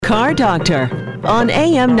Car Doctor on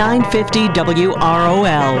AM 950 WROL.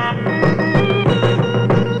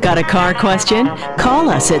 Got a car question? Call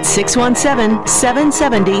us at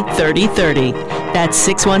 617-770-3030. That's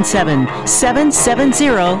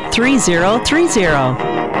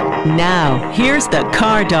 617-770-3030. Now, here's the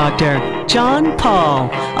Car Doctor, John Paul,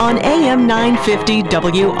 on AM 950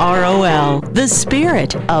 WROL, the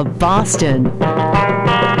spirit of Boston.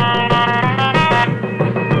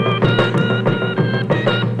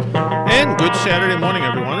 And good Saturday morning,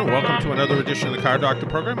 everyone, and welcome to another edition of the Car Doctor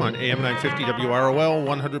program on AM 950 WROL,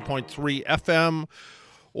 100.3 FM,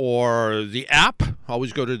 or the app.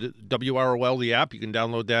 Always go to the WROL, the app. You can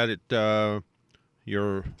download that at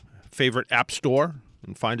your favorite app store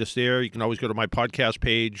and find us there. You can always go to my podcast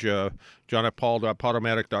page,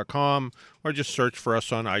 john@paul.podomatic.com, or just search for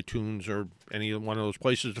us on iTunes or any one of those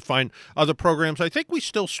places to find other programs. I think we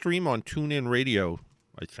still stream on TuneIn Radio,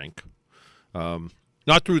 I think.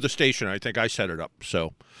 Not through the station. I think I set it up.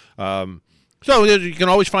 So you can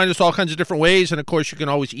always find us all kinds of different ways. And, of course, you can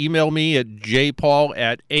always email me at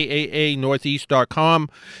jpaul@aaanortheast.com.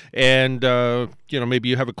 And, maybe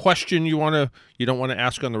you have a question you don't want to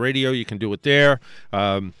ask on the radio. You can do it there.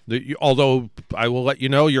 Although I will let you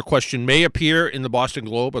know your question may appear in the Boston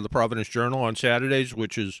Globe or the Providence Journal on Saturdays,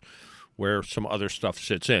 which is where some other stuff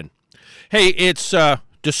sits in. Hey, it's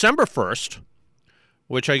December 1st,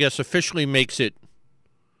 which I guess officially makes it,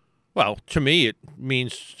 well, to me, it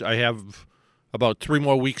means I have about 3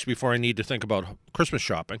 more weeks before I need to think about Christmas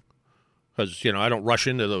shopping because, I don't rush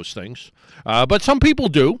into those things. But some people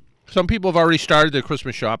do. Some people have already started their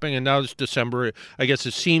Christmas shopping, and now it's December. I guess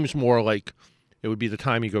it seems more like it would be the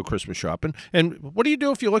time you go Christmas shopping. And what do you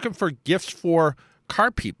do if you're looking for gifts for car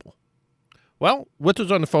people? Well, with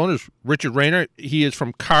us on the phone is Richard Reina. He is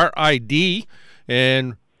from CariD,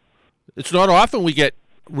 and it's not often we get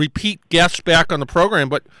repeat guests back on the program,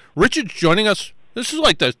 but Richard's joining us. This is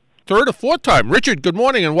like the 3rd or 4th time. Richard, good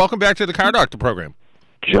morning, and welcome back to the Car Doctor program.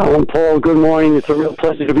 John Paul, good morning. It's a real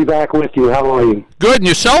pleasure to be back with you. How are you? Good, and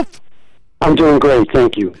yourself? I'm doing great,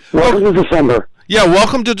 thank you. Welcome to December. Yeah,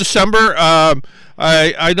 welcome to December.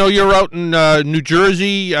 I know you're out in New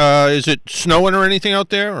Jersey. Is it snowing or anything out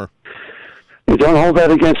there? Or? You don't hold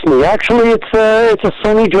that against me. Actually, it's a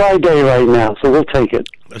sunny, dry day right now, so we'll take it.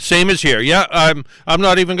 Same as here. Yeah, I'm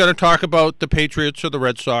not even going to talk about the Patriots or the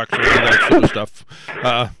Red Sox or any of that sort of stuff.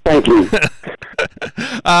 Thank you.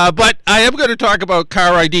 But I am going to talk about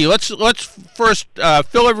CariD. Let's first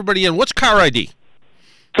fill everybody in. What's CariD?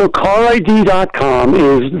 So CariD.com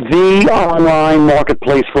is the online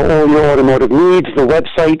marketplace for all your automotive needs. The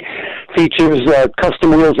website features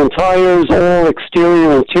custom wheels and tires, all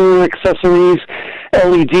exterior and interior accessories,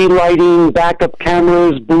 LED lighting, backup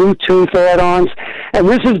cameras, Bluetooth add-ons. And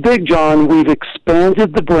this is big, John. We've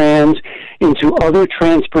expanded the brand into other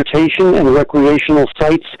transportation and recreational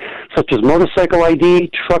sites such as motorcycle ID,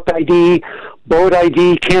 truck ID, boat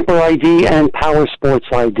ID, camper ID, and power sports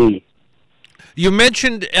ID. You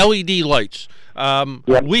mentioned LED lights.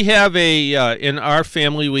 Yep. We have in our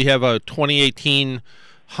family, we have a 2018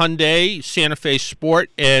 Hyundai Santa Fe Sport,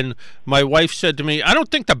 and my wife said to me, I don't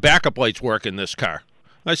think the backup lights work in this car.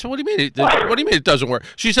 I said, what do you mean? What do you mean it doesn't work?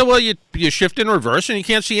 She said, well, you shift in reverse, and you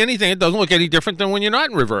can't see anything. It doesn't look any different than when you're not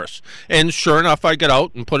in reverse. And sure enough, I get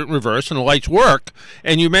out and put it in reverse, and the lights work.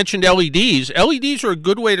 And you mentioned LEDs. LEDs are a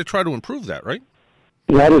good way to try to improve that, right?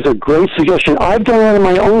 That is a great suggestion. I've done it in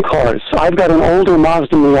my own cars. I've got an older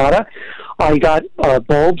Mazda Miata. I got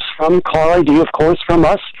bulbs from CariD, of course, from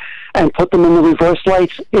us, and put them in the reverse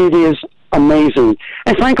lights. It is amazing.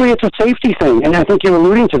 And frankly, it's a safety thing. And I think you're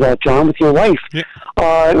alluding to that, John, with your wife. Yeah.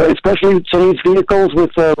 Especially today's vehicles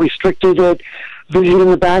with restricted vision in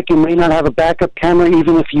the back. You may not have a backup camera.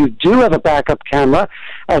 Even if you do have a backup camera,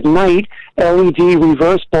 at night, LED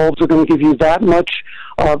reverse bulbs are going to give you that much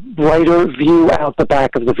brighter view out the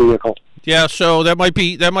back of the vehicle. Yeah, so that might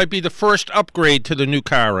be the first upgrade to the new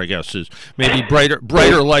car, I guess, is maybe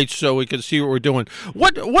brighter lights so we can see what we're doing.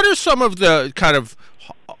 What are some of the kind of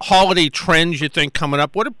holiday trends you think coming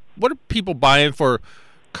up? What are people buying for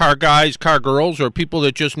car guys, car girls, or people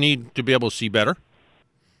that just need to be able to see better?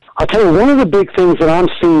 I'll tell you, one of the big things that I'm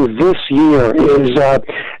seeing this year is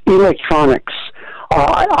electronics.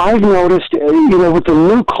 I've noticed, with the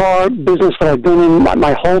new car business that I've been in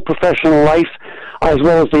my whole professional life, as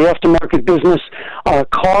well as the aftermarket business,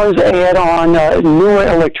 cars add on newer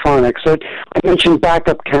electronics. So I mentioned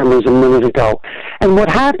backup cameras a minute ago. And what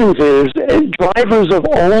happens is drivers of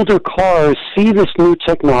older cars see this new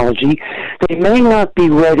technology. They may not be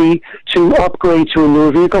ready to upgrade to a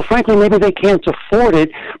newer vehicle. Frankly, maybe they can't afford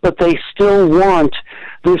it, but they still want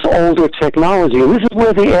this older technology. And this is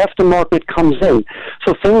where the aftermarket comes in.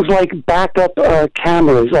 So things like backup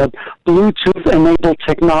cameras, Bluetooth-enabled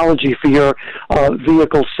technology for your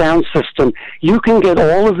vehicle sound system. You can get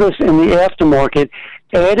all of this in the aftermarket,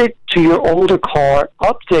 add it to your older car,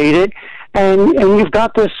 update it, and you've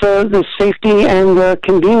got this safety and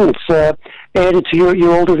convenience added to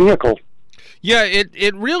your older vehicle. Yeah,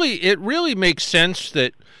 it really makes sense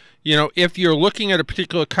that, you know, if you're looking at a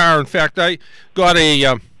particular car. In fact, I got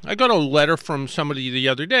a letter from somebody the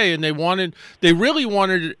other day, and they really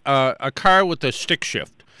wanted a car with a stick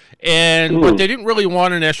shift, but they didn't really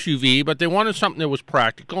want an SUV, but they wanted something that was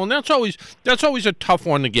practical, and that's always a tough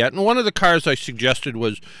one to get. And one of the cars I suggested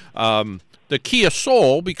was the Kia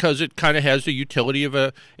Soul, because it kind of has the utility of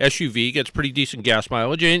a SUV, gets pretty decent gas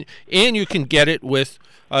mileage, and you can get it with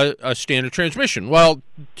a standard transmission. Well,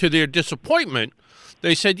 to their disappointment,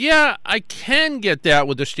 they said, yeah, I can get that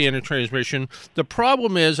with a standard transmission. The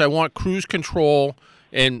problem is I want cruise control,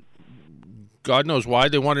 and God knows why.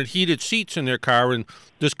 They wanted heated seats in their car, and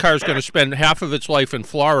this car is going to spend half of its life in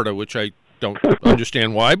Florida, which I don't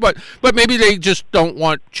understand why. But maybe they just don't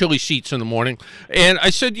want chilly seats in the morning. And I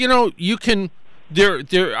said, you know, you can.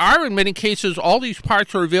 There are, in many cases, all these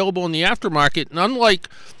parts are available in the aftermarket, and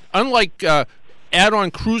unlike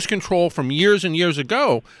add-on cruise control from years and years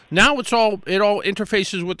ago, now it all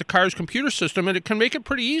interfaces with the car's computer system, and it can make it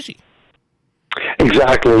pretty easy.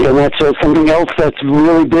 Exactly, and that's something else that's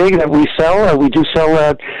really big that we sell. We do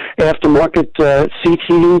sell aftermarket seat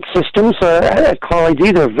heating systems at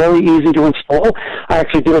CariD. They're very easy to install. I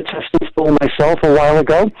actually did a test install myself a while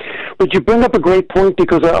ago. But you bring up a great point,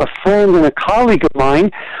 because a friend and a colleague of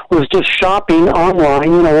mine was just shopping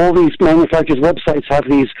online. You know, all these manufacturers' websites have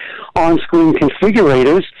these on-screen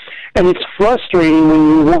configurators, and it's frustrating when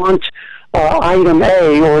you want item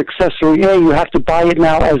A or accessory A, you have to buy it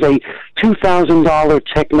now as a $2,000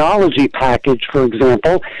 technology package, for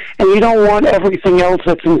example, and you don't want everything else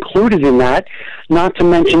that's included in that, not to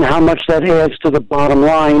mention how much that adds to the bottom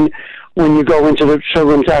line when you go into the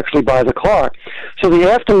showroom to actually buy the car. So the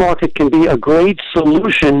aftermarket can be a great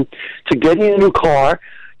solution to getting a new car,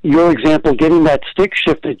 your example, getting that stick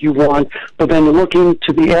shift that you want, but then looking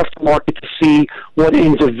to the aftermarket to see what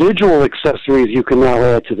individual accessories you can now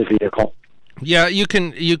add to the vehicle. Yeah, you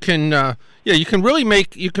can really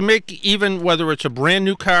make even whether it's a brand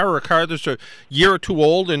new car or a car that's a year or two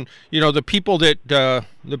old. And you know, the people that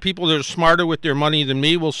are smarter with their money than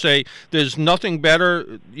me will say there's nothing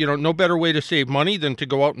better, you know, no better way to save money than to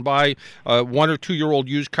go out and buy a 1 or 2 year old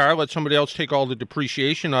used car, let somebody else take all the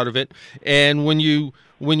depreciation out of it. And when you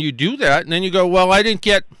do that, and then you go, well, I didn't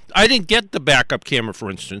get the backup camera,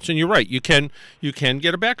 for instance. And you're right, you can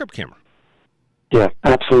get a backup camera. Yeah,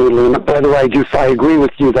 absolutely. And by the way, I agree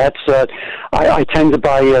with you. That's I tend to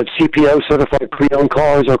buy CPO certified pre-owned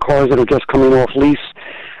cars or cars that are just coming off lease,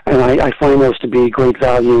 and I find those to be great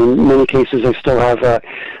value. In many cases, they still have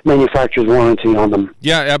manufacturer's warranty on them.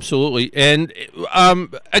 Yeah, absolutely. And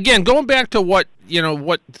again, going back to what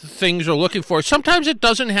things are looking for, sometimes it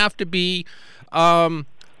doesn't have to be a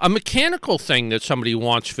mechanical thing that somebody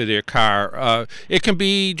wants for their car. It can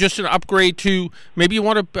be just an upgrade to, maybe you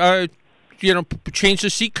want to change the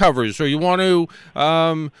seat covers, or you want to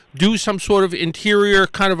do some sort of interior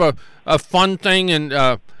kind of a fun thing. And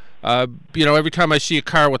every time I see a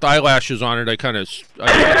car with eyelashes on it, I kind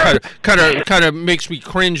of makes me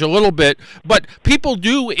cringe a little bit. But people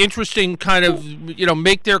do interesting kind of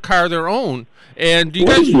make their car their own. And do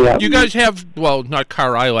you guys have, well, not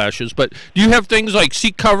car eyelashes, but do you have things like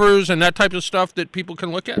seat covers and that type of stuff that people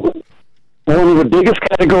can look at? One of the biggest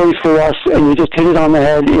categories for us, and you just hit it on the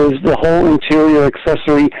head, is the whole interior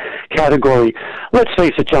accessory category. Let's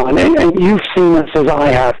face it, John, and you've seen this as I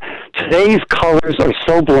have. Today's colors are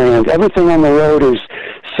so bland. Everything on the road is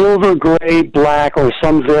silver, gray, black, or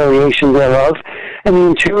some variation thereof, and the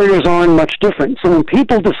interiors aren't much different. So when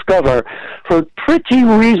people discover for pretty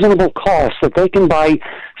reasonable costs that they can buy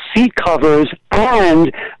seat covers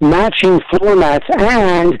and matching floor mats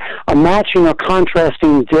and a matching or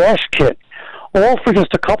contrasting dash kit, all for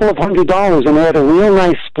just a couple of $100, and add a real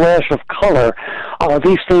nice splash of color.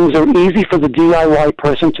 These things are easy for the DIY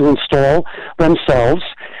person to install themselves,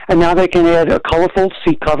 and now they can add a colorful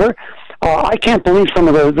seat cover. I can't believe some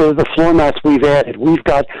of the floor mats we've added. We've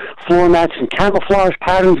got floor mats in camouflage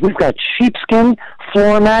patterns. We've got sheepskin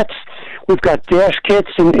floor mats. We've got dash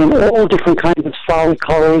kits in all different kinds of solid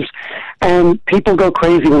colors, and people go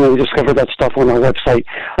crazy when they discover that stuff on our website.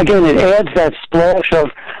 Again, it adds that splash of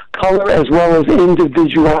color as well as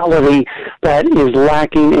individuality that is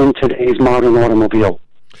lacking in today's modern automobile.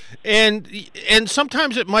 And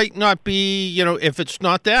sometimes it might not be, if it's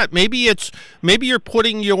not that, maybe you're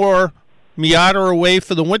putting your Miata away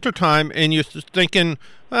for the wintertime and you're thinking,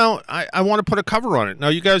 well, I want to put a cover on it. Now,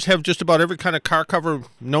 you guys have just about every kind of car cover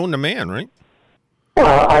known to man, right?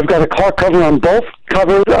 I've got a car cover on both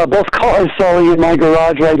cars, sorry, in my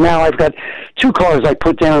garage right now. I've got 2 cars I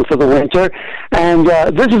put down for the winter, and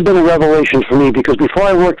this has been a revelation for me because before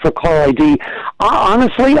I worked for CariD,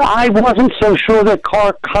 honestly, I wasn't so sure that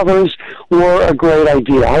car covers were a great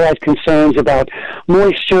idea. I had concerns about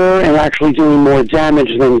moisture and actually doing more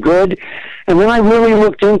damage than good. And then I really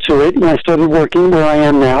looked into it, and I started working where I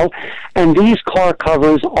am now, and these car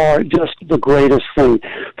covers are just the greatest thing.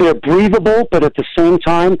 They're breathable, but at the same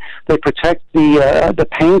time, they protect the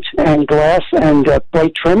paint and glass and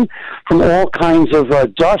bright trim from all kinds of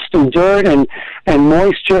dust and dirt and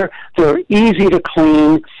moisture. They're easy to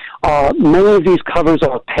clean. Many of these covers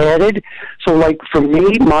are padded, so like for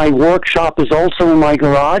me, my workshop is also in my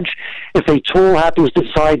garage. If a tool happens to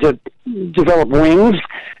decide to develop wings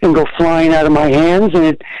and go flying out of my hands and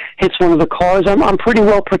it hits one of the cars, I'm pretty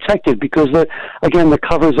well protected because, again, the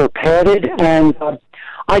covers are padded, and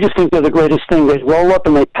I just think they're the greatest thing. They roll up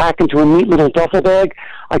and they pack into a neat little duffel bag.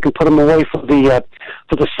 I can put them away for the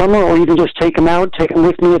summer, or even just take them out, take them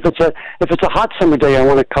with me if it's a hot summer day. I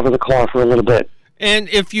want to cover the car for a little bit. And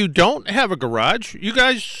if you don't have a garage, you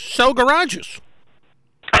guys sell garages.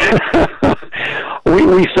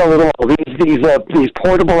 we sell it all. These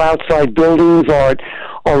portable outside buildings are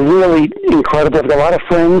really incredible. I've got a lot of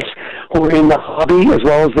friends who are in the hobby as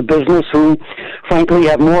well as the business who, frankly,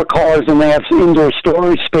 have more cars than they have indoor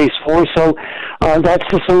storage space for. So that's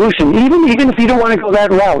the solution. Even if you don't want to go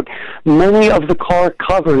that route, many of the car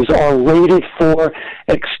covers are rated for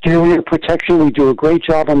exterior protection. We do a great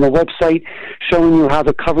job on the website showing you how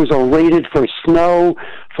the covers are rated for snow,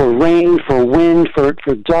 for rain, for wind, for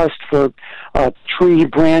dust, for tree,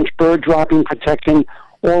 branch, bird dropping protection.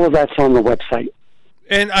 All of that's on the website.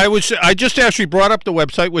 And I just actually brought up the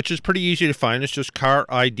website, which is pretty easy to find. It's just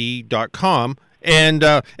carid.com. And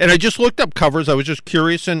I just looked up covers. I was just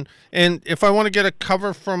curious. And if I want to get a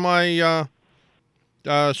cover for my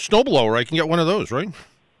snowblower, I can get one of those, right?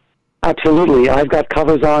 Absolutely. I've got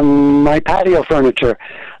covers on my patio furniture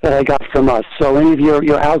that I got from us. So any of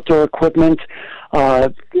your outdoor equipment,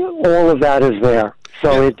 all of that is there.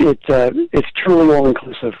 So it's truly all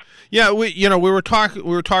inclusive. Yeah, we were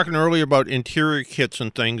talking earlier about interior kits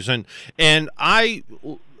and things, and I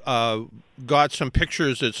got some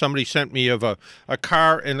pictures that somebody sent me of a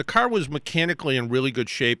car, and the car was mechanically in really good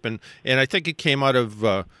shape, and I think it came out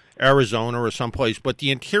of Arizona or someplace, but the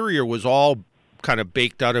interior was all kind of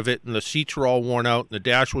baked out of it, and the seats were all worn out, and the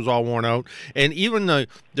dash was all worn out, and even the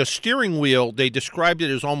steering wheel, they described it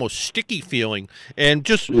as almost sticky feeling, and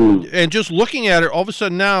just looking at it, all of a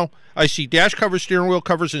sudden now I see dash covers, steering wheel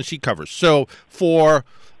covers, and seat covers. So for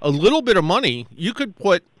a little bit of money, you could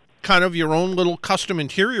put kind of your own little custom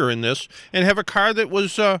interior in this and have a car that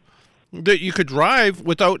was that you could drive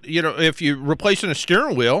without, if you're replacing a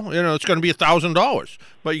steering wheel, it's going to be $1,000,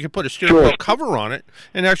 but you could put a steering wheel cover on it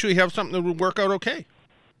and actually have something that would work out okay.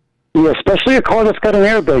 Yeah, especially a car that's got an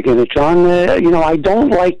airbag in it, John. I don't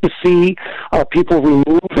like to see people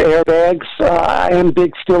remove airbags. I am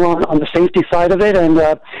big still on the safety side of it, and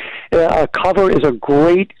a cover is a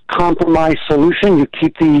great compromise solution. You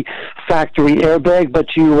keep the factory airbag,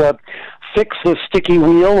 but you fix the sticky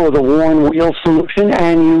wheel or the worn wheel solution,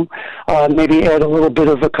 and you maybe add a little bit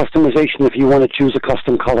of a customization if you want to choose a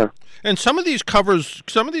custom color. And some of these covers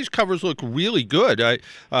look really good.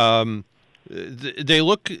 They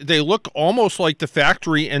look almost like the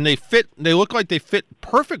factory, and they look like they fit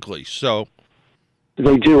perfectly. So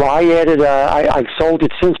they do. I added. I've sold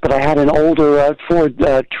it since, but I had an older Ford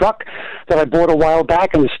truck that I bought a while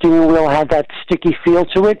back, and the steering wheel had that sticky feel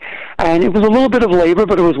to it, and it was a little bit of labor,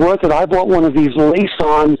 but it was worth it. I bought one of these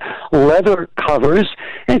lace-on leather covers,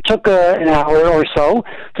 and it took an hour or so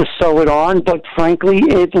to sew it on, but frankly,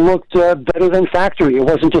 it looked better than factory. It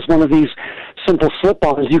wasn't just one of these simple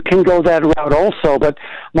slip-ons. You can go that route also, but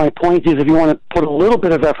my point is if you want to put a little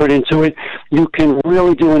bit of effort into it, you can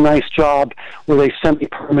really do a nice job with a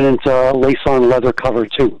semi-permanent lace-on leather cover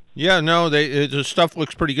too. Yeah, no, the stuff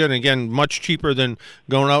looks pretty good. And again, much cheaper than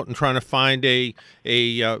going out and trying to find a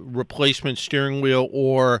replacement steering wheel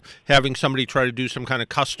or having somebody try to do some kind of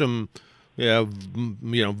custom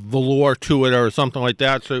velour to it or something like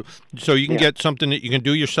that. So you can get something that you can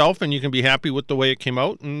do yourself, and you can be happy with the way it came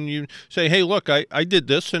out, and you say, hey, look, I did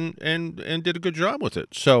this and did a good job with it.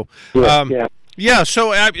 So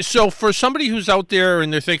so for somebody who's out there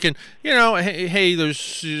and they're thinking, hey,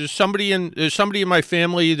 there's somebody in my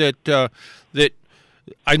family that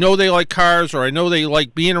I know they like cars, or I know they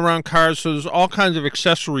like being around cars, so there's all kinds of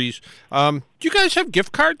accessories. Do you guys have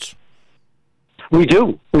gift cards? We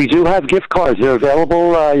do. We do have gift cards. They're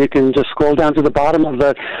available. You can just scroll down to the bottom of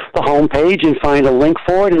the home page and find a link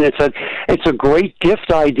for it. And it's a great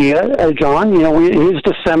gift idea, John. You know, it is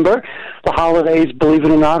December. The holidays, believe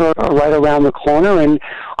it or not, are right around the corner. And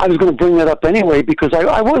I was going to bring that up anyway because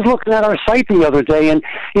I was looking at our site the other day, and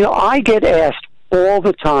you know, I get asked all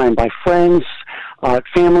the time by friends,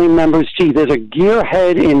 family members, gee, there's a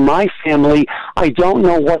gearhead in my family. I don't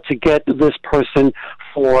know what to get this person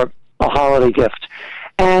for a holiday gift.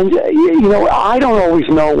 And, you know, I don't always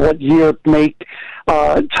know what year, make,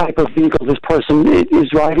 type of vehicle this person is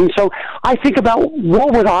driving. So I think about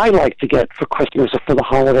what would I like to get for Christmas or for the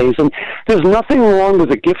holidays. And there's nothing wrong with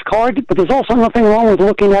a gift card, but there's also nothing wrong with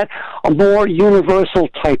looking at a more universal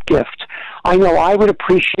type gift. I know I would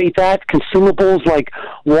appreciate that. Consumables like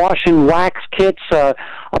wash and wax kits, a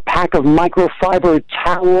pack of microfiber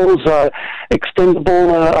towels,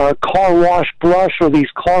 extendable car wash brush, or these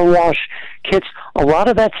car wash kits. A lot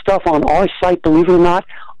of that stuff on our site, believe it or not,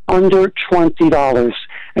 under $20,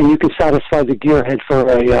 and you can satisfy the gearhead for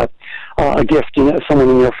a gift to someone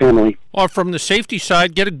in your family. Or from the safety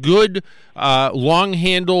side, get a good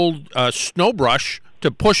long-handled snow brush to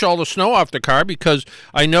push all the snow off the car, because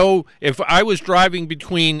I know if I was driving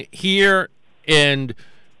between here and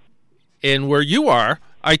where you are,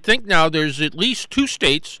 I think now there's at least 2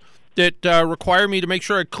 states that require me to make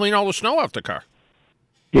sure I clean all the snow off the car.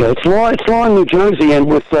 Yeah, it's law in New Jersey, and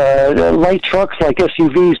with light trucks like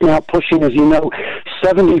SUVs now pushing, as you know,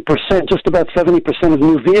 70%, just about 70% of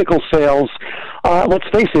new vehicle sales. Let's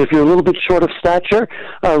face it, if you're a little bit short of stature,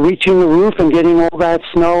 reaching the roof and getting all that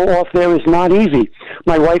snow off there is not easy.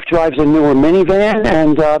 My wife drives a newer minivan,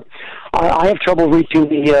 and I have trouble reaching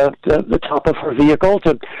the top of her vehicle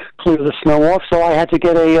to clear the snow off, so I had to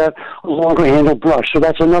get a longer handle brush. So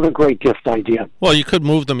that's another great gift idea. Well, you could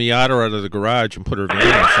move the Miata out of the garage and put her van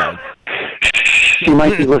inside. She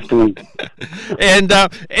might be listening.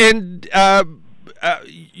 And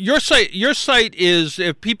your site is,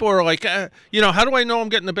 if people are like, you know, how do I know I'm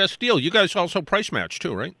getting the best deal? You guys also price match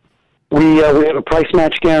too, right? We have a price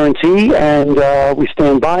match guarantee, and we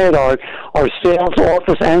stand by it. Our sales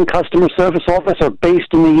office and customer service office are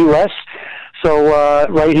based in the U.S., so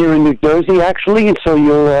right here in New Jersey, actually. And so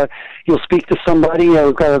you'll speak to somebody.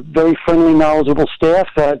 We've got a very friendly, knowledgeable staff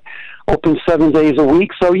that open 7 days a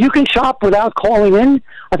week. So you can shop without calling in.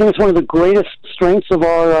 I think it's one of the greatest strengths of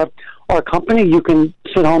our company. You can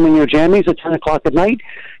sit home in your jammies at 10 o'clock at night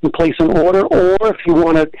and place an order, or if you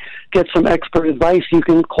want to get some expert advice, you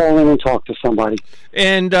can call in and talk to somebody.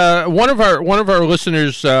 And one of our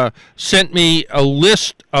listeners sent me a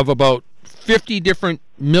list of about 50 different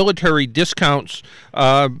military discounts,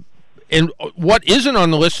 and what isn't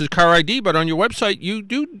on the list is CariD, but on your website you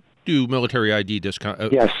do military ID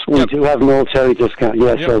discount. Yes, we do have military discount.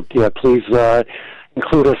 Yes, yep. So yeah, please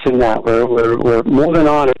include us in that. We're more than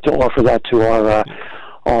honored to offer that to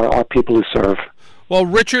our people who serve. Well,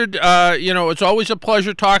 Richard, you know, it's always a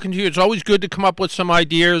pleasure talking to you. It's always good to come up with some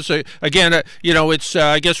ideas. Again, you know, it's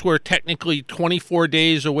I guess we're technically 24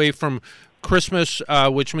 days away from Christmas,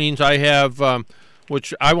 which means I have,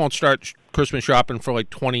 which I won't start Christmas shopping for like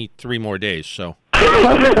 23 more days. So.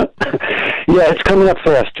 Yeah, it's coming up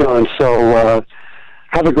fast, John. So.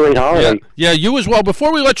 Have a great holiday. Yeah, you as well.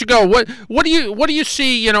 Before we let you go, what do you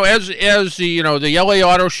see? You know, as the, you know, the LA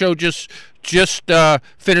Auto Show just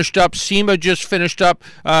finished up, SEMA just finished up.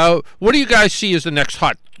 What do you guys see as the next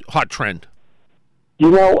hot trend?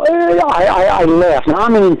 You know, I laugh. Now,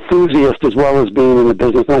 I'm an enthusiast as well as being in the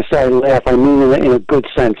business. When I say I laugh, I mean it in a good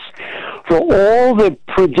sense. For all the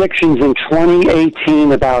predictions in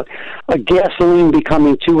 2018 about gasoline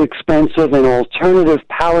becoming too expensive and alternative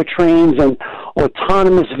powertrains and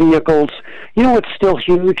autonomous vehicles, you know what's still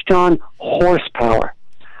huge, John? Horsepower.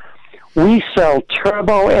 We sell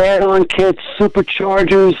turbo add-on kits,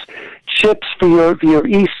 superchargers, chips for your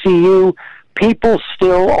ECU. People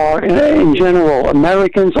still are, in general,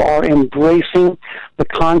 Americans are embracing the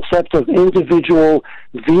concept of individual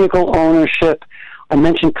vehicle ownership. I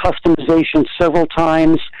mentioned customization several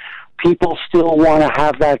times. People still want to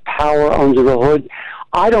have that power under the hood.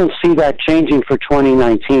 I don't see that changing for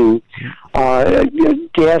 2019.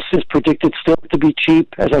 Gas is predicted still to be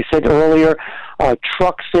cheap. As I said earlier,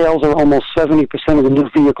 truck sales are almost 70% of the new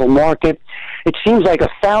vehicle market. It seems like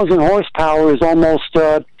 1,000 horsepower is almost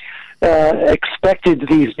expected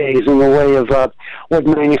these days in the way of what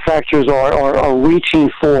manufacturers are reaching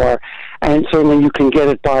for. And certainly you can get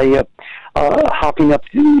it by hopping up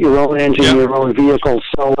your own engine, your own vehicle.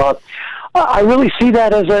 So I really see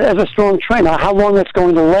that as a strong trend. Now, how long that's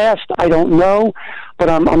going to last, I don't know, but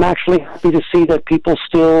I'm actually happy to see that people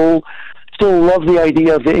still love the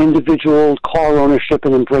idea of the individual car ownership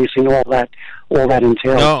and embracing all that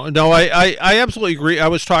entails. No, I absolutely agree. I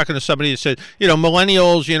was talking to somebody that said,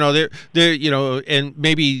 millennials, they're and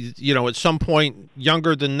maybe, at some point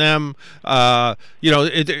younger than them,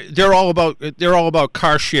 they're all about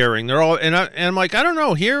car sharing. They're all, and I'm like, I don't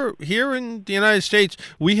know. Here in the United States,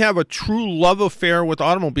 we have a true love affair with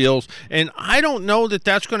automobiles, and I don't know that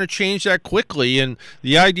that's going to change that quickly. And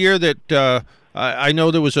the idea that I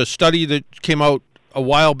know there was a study that came out a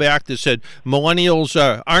while back that said millennials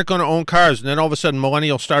aren't going to own cars, and then all of a sudden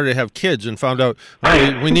millennials started to have kids and found out,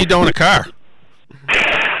 we need to own a car.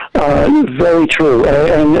 Very true.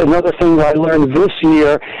 And another thing that I learned this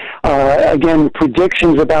year, again,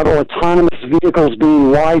 predictions about autonomous vehicles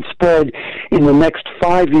being widespread in the next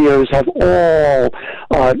 5 years have all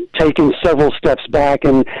taken several steps back,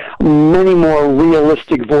 and many more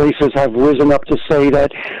realistic voices have risen up to say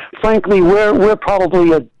that, frankly, we're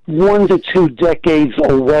probably 1 to 2 decades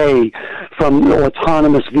away from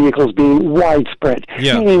autonomous vehicles being widespread,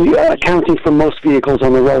 meaning accounting for most vehicles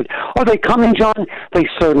on the road. Are they coming, John? They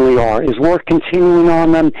certainly are. Is work continuing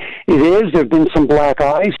on them? It is. There have been some black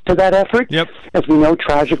eyes to that effort. Yep. As we know,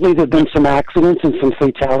 tragically, there have been some accidents and some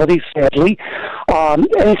fatalities, sadly. And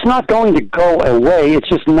it's not going to go away. It's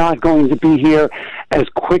just not going to be here as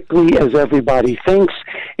quickly as everybody thinks.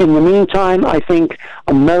 In the meantime, I think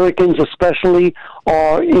Americans especially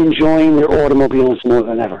are enjoying their automobiles more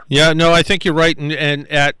than ever. Yeah, no, I think you're right. And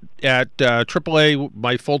at AAA,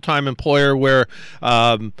 my full-time employer, where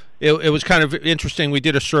it was kind of interesting. We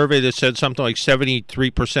did a survey that said something like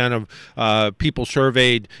 73% of people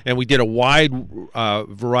surveyed, and we did a wide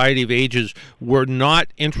variety of ages, were not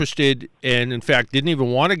interested and, in fact, didn't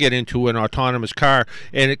even want to get into an autonomous car.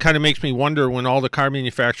 And it kind of makes me wonder, when all the car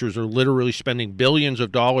manufacturers are literally spending billions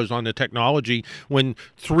of dollars on the technology, when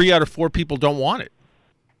 3 out of 4 people don't want it.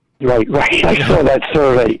 Right. I saw that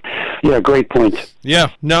survey. Yeah, great point.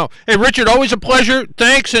 Yeah, no. Hey, Richard, always a pleasure.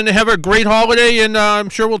 Thanks, and have a great holiday, and I'm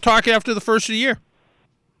sure we'll talk after the first of the year.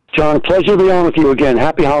 John, pleasure to be on with you again.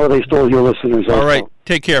 Happy holidays to all your listeners. All right.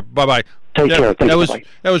 Take care. Bye-bye. Take care. Thank you.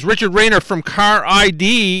 That was Richard Reina from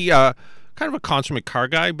CariD. Kind of a consummate car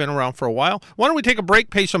guy, been around for a while. Why don't we take a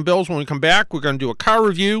break, pay some bills? When we come back, we're going to do a car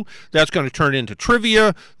review. That's going to turn into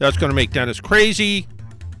trivia. That's going to make Dennis crazy.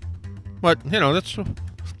 But, that's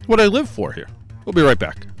what I live for here. We'll be right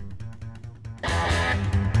back.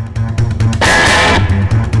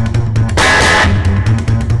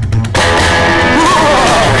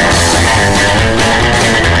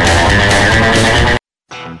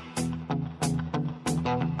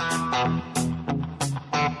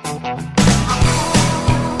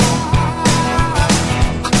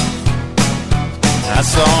 I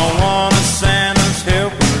saw one of Santa's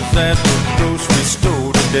helpers at the grocery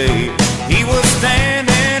store today. He was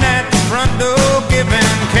standing at the front door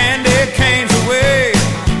giving candy canes away.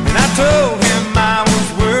 And I told him I was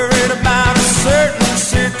worried about a certain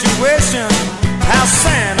situation. How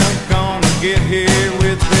Santa gonna get here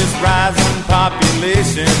with this rising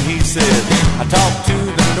population? He said, I talked to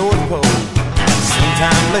the North Pole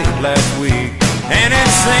sometime late last week, and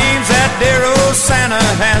it seems that dear old Santa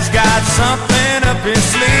has got something up his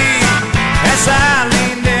sleeve. As I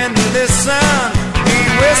leaned in to listen, he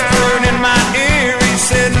whispered in my ear, he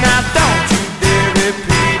said, now don't you dare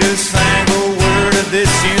repeat a single word of this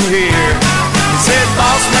you hear. He said,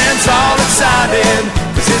 boss man's all excited,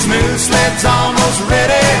 'cause his new sled's almost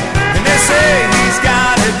ready. And they say he's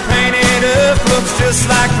got it painted up, looks just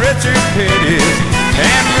like Richard Petty's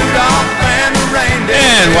and Rudolph and the reindeer.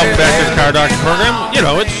 And welcome back to the Car Doctor program.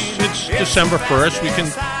 It's December 1st.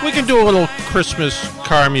 We can do a little Christmas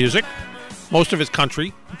car music. Most of it's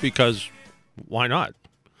country, because why not?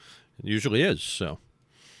 It usually is. So,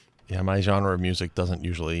 yeah, my genre of music doesn't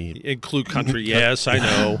usually include country. Yes, I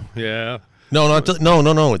know. Yeah. No, it doesn't.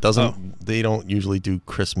 Oh. They don't usually do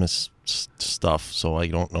Christmas stuff, so I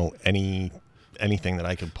don't know anything that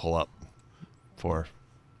I could pull up for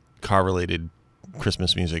car-related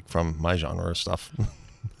Christmas music from my genre of stuff.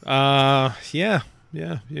 Yeah.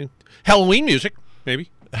 Halloween music, maybe.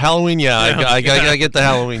 Halloween, yeah. I get the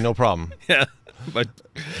Halloween, no problem. Yeah, but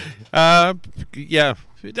yeah.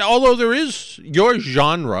 Although there is, your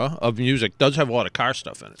genre of music does have a lot of car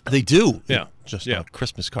stuff in it. They do. Yeah, just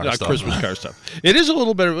Christmas car stuff. Christmas car stuff. It is a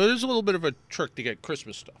little bit of a trick to get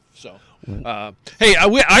Christmas stuff. So, hey,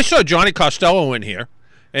 I saw Johnny Costello in here.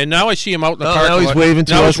 And now I see him out in the park. Now he's waving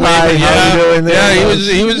to us. Hi, how you doing there? Yeah,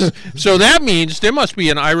 he was. So that means there must be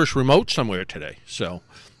an Irish remote somewhere today. So,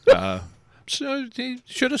 So he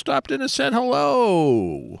should have stopped in and said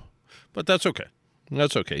hello. But that's okay.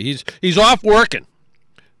 That's okay. He's off working.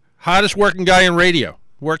 Hottest working guy in radio.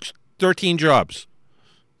 Works 13 jobs.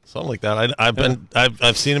 Something like that.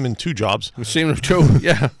 I've seen him in 2 jobs. I've seen him 2.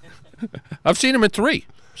 Yeah. I've seen him in 3.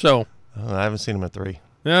 So I haven't seen him at 3.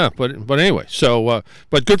 yeah, but anyway. So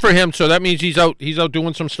but good for him. So that means he's out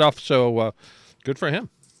doing some stuff. So good for him.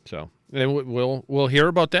 So and we'll hear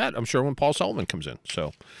about that, I'm sure, when Paul Sullivan comes in.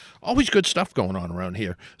 So always good stuff going on around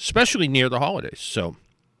here, especially near the holidays. So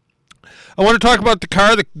I want to talk about the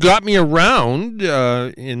car that got me around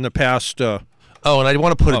in the past. And I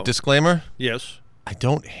want to put a disclaimer. Yes. I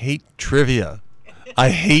don't hate trivia. I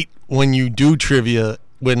hate when you do trivia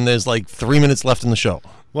when there's like 3 minutes left in the show.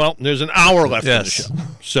 Well, there's an hour left in the show.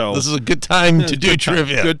 So this is a good time to do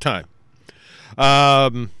trivia. Good time.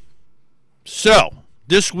 So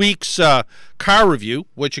this week's car review,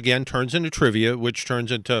 which again turns into trivia, which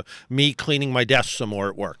turns into me cleaning my desk some more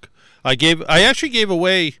at work. I actually gave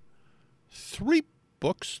away 3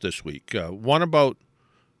 books this week. One about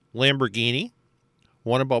Lamborghini,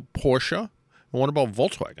 one about Porsche, and one about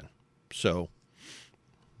Volkswagen. So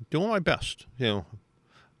doing my best.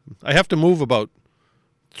 I have to move about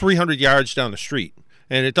 300 yards down the street,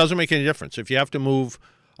 and it doesn't make any difference. If you have to move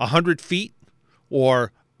 100 feet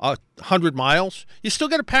or 100 miles, you still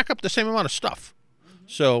got to pack up the same amount of stuff.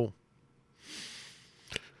 So,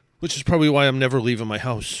 which is probably why I'm never leaving my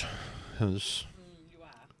house.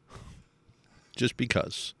 Just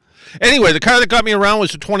because. Anyway, the car that got me around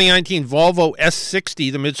was the 2019 Volvo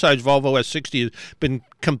S60. The midsize Volvo S60 has been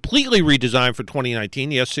completely redesigned for 2019.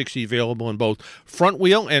 The S60 is available in both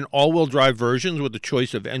front-wheel and all-wheel drive versions with the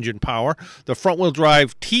choice of engine power. The front-wheel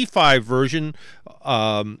drive T5 version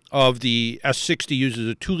of the S60 uses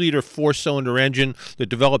a 2-liter 4-cylinder engine that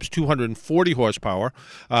develops 240 horsepower.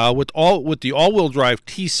 With the all-wheel drive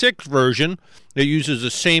T6 version, it uses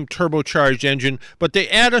the same turbocharged engine, but they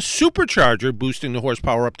add a supercharger, boosting the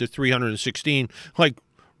horsepower up to 316. Like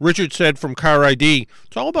Richard said from CariD,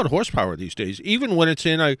 it's all about horsepower these days. Even when it's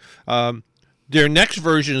in their next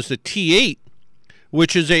version is the T8,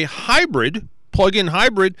 which is a hybrid, plug-in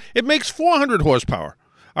hybrid. It makes 400 horsepower.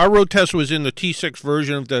 Our road test was in the T6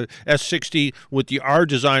 version of the S60 with the R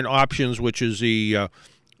design options, which is the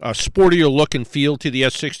sportier look and feel to the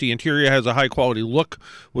S60. Interior has a high-quality look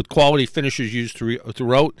with quality finishes used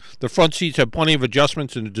throughout. The front seats have plenty of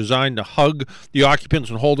adjustments and are designed to hug the occupants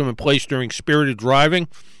and hold them in place during spirited driving.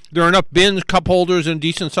 There are enough bins, cup holders, and a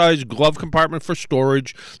decent-sized glove compartment for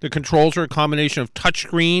storage. The controls are a combination of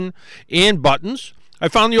touchscreen and buttons. I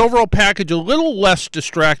found the overall package a little less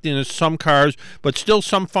distracting than some cars, but still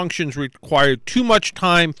some functions require too much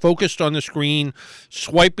time focused on the screen,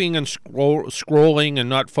 swiping and scrolling and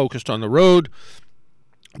not focused on the road.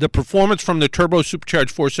 The performance from the turbo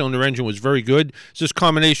supercharged 4-cylinder engine was very good. This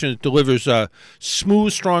combination delivers a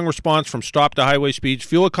smooth, strong response from stop to highway speeds.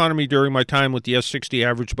 Fuel economy during my time with the S60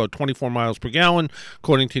 averaged about 24 miles per gallon,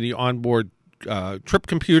 according to the onboard trip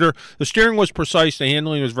computer. The steering was precise. The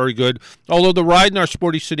handling was very good. Although the ride in our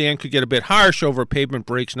sporty sedan could get a bit harsh over pavement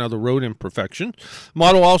brakes and other road imperfections. The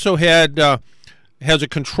model also has a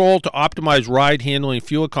control to optimize ride handling,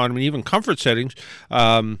 fuel economy, and even comfort settings.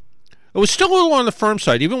 It was still a little on the firm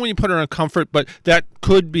side, even when you put it on comfort, but that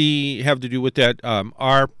could have to do with that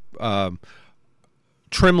our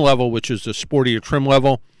trim level, which is the sportier trim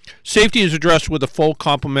level. Safety is addressed with a full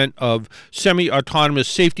complement of semi-autonomous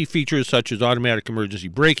safety features such as automatic emergency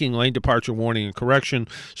braking, lane departure warning and correction,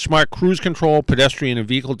 smart cruise control, pedestrian and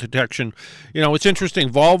vehicle detection. It's interesting.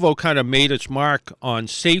 Volvo kind of made its mark on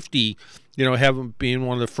safety, having been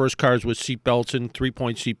one of the first cars with seatbelts and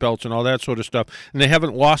 3-point seatbelts and all that sort of stuff. And they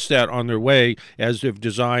haven't lost that on their way as they've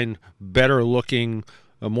designed better looking,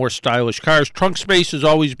 more stylish cars. Trunk space has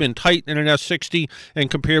always been tight in an S60,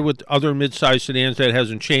 and compared with other mid-size sedans, that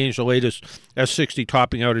hasn't changed. The latest S60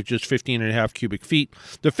 topping out at just 15.5 cubic feet.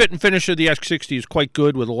 The fit and finish of the S60 is quite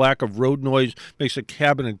good, with a lack of road noise. Makes the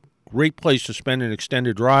cabin a great place to spend an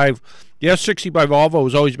extended drive. The S60 by Volvo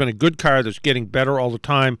has always been a good car that's getting better all the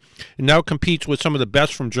time, and now competes with some of the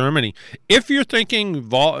best from Germany. If you're thinking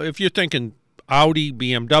Audi,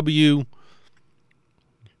 BMW,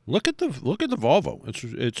 Look at the Volvo.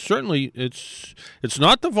 It's certainly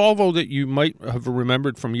not the Volvo that you might have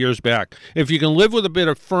remembered from years back. If you can live with a bit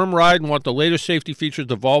of firm ride and want the latest safety features,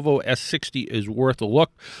 the Volvo S60 is worth a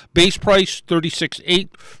look. Base price $36,800.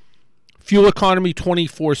 Fuel economy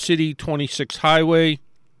 24 city, 26 highway.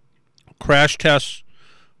 Crash tests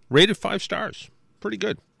rated 5 stars. Pretty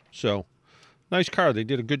good. So nice car. They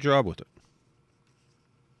did a good job with it.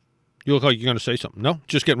 You look like you're going to say something. No?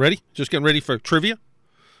 Just getting ready? Just getting ready for trivia?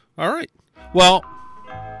 All right. Well,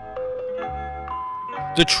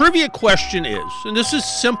 The trivia question is, and this is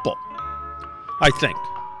simple, I think.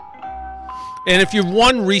 And if you've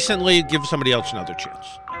won recently, give somebody else another chance.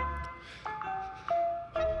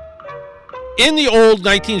 In the old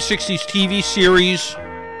 1960s TV series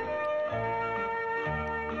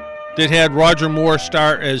that had Roger Moore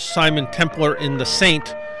star as Simon Templar in The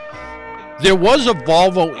Saint, there was a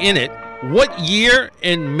Volvo in it. What year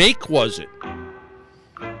and make was it?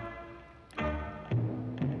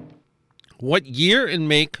 What year and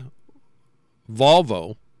make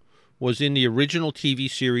Volvo was in the original TV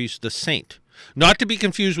series The Saint? Not to be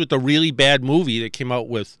confused with the really bad movie that came out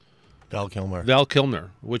with Val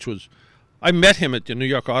Kilmer, which was... I met him at the New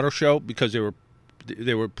York Auto Show because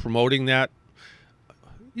they were promoting that.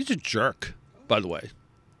 He's a jerk, by the way.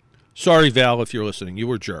 Sorry, Val, if you're listening. You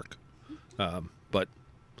were a jerk. But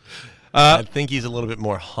I think he's a little bit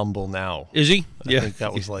more humble now. Is he? I think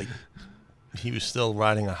that was like... He was still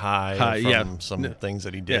riding a high from some things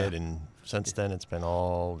that he did, and since then it's been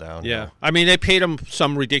all downhill. Yeah. I mean, they paid him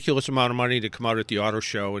some ridiculous amount of money to come out at the auto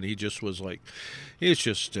show, and he just was like, it's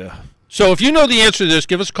just... So if you know the answer to this,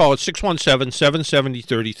 give us a call at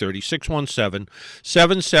 617-770-3030,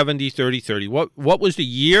 617-770-3030. What was the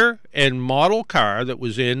year and model car that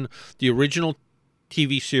was in the original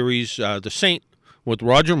TV series The Saint with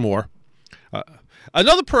Roger Moore?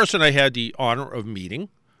 Another person I had the honor of meeting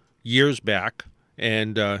years back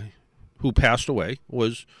and who passed away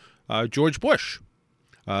was George Bush.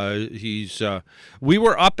 We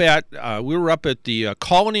were up at the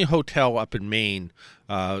Colony Hotel up in Maine,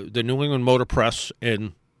 the New England Motor Press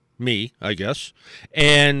and me, I guess,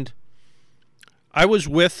 and I was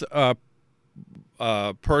with a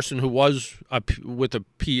person who was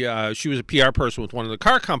she was a PR person with one of the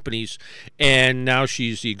car companies, and now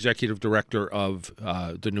she's the executive director of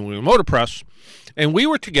the New England Motor Press. And we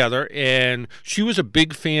were together, and she was a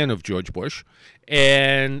big fan of George Bush.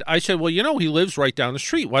 And I said, well, he lives right down the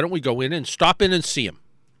street. Why don't we go in and stop in and see him?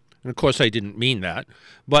 And, of course, I didn't mean that.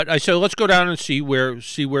 But I said, let's go down and see where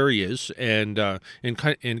he is, and in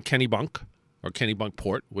Kennebunk, or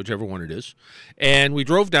Kennebunkport, whichever one it is. And we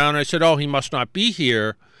drove down, and I said, he must not be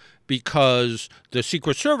here because the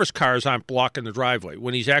Secret Service cars aren't blocking the driveway.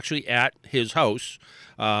 When he's actually at his house,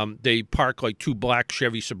 they park like two black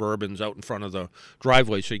Chevy Suburbans out in front of the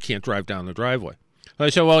driveway so you can't drive down the driveway. So I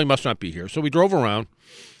said, he must not be here. So we drove around,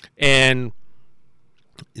 and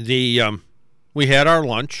we had our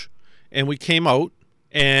lunch, and we came out,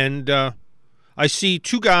 and I see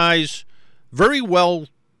two guys very well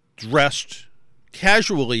dressed,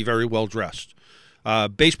 casually very well dressed,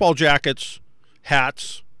 baseball jackets,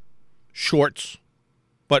 hats, shorts,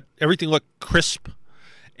 but everything looked crisp,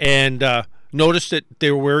 and noticed that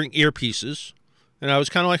they were wearing earpieces, and I was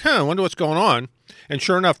kind of like, I wonder what's going on. And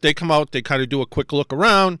sure enough, they come out, they kind of do a quick look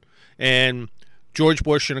around, and George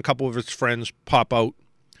Bush and a couple of his friends pop out.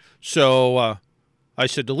 So I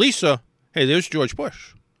said to Lisa, hey, there's George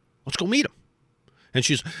Bush. Let's go meet him. And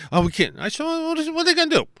she's, we can't. I said, what are they going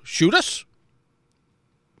to do? Shoot us?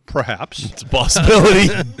 Perhaps. It's a possibility.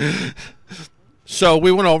 So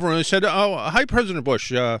we went over and I said, hi, President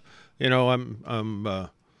Bush. I'm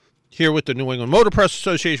here with the New England Motor Press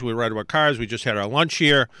Association. We ride about cars. We just had our lunch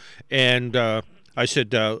here. And I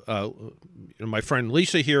said, my friend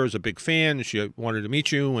Lisa here is a big fan, and she wanted to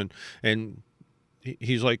meet you. And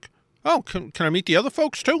he's like, can I meet the other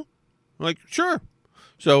folks too? I'm like, sure.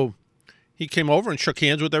 So he came over and shook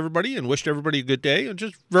hands with everybody and wished everybody a good day. And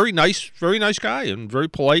just very nice guy and very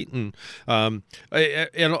polite. And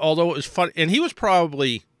although it was fun, and he was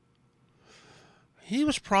probably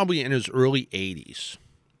in his early 80s.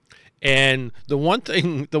 And the one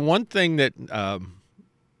thing that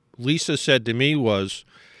Lisa said to me was,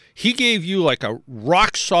 he gave you like a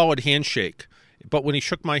rock solid handshake, but when he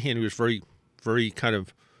shook my hand, he was very, very kind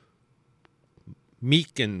of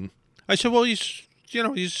meek. And I said, well, he's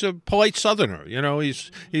a polite Southerner.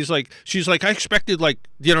 He's like, she's like, I expected the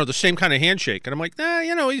same kind of handshake. And I'm like,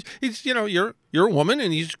 he's you're a woman,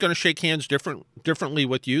 and he's going to shake hands differently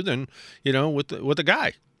with you than with a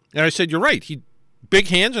guy. And I said, you're right. He big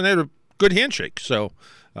hands and they had a good handshake. So,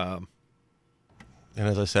 and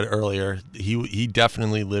as I said earlier, he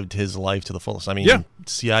definitely lived his life to the fullest. I mean,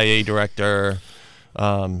 CIA director,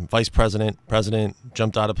 vice president,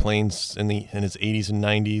 jumped out of planes in his 80s and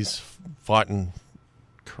 90s, fought in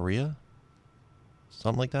Korea,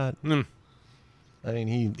 something like that. I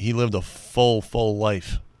mean, he lived a full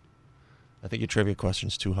life. I think your trivia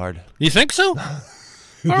question's too hard. You think so? All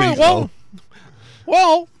right.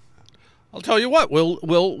 Well, I'll tell you what.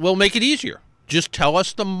 We'll make it easier. Just tell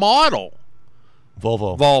us the model.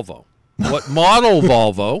 Volvo. What model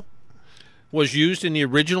Volvo was used in the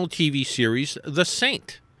original TV series The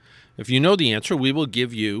Saint? If you know the answer, we will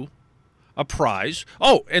give you a prize.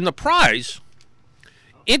 Oh, and the prize,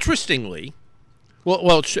 interestingly,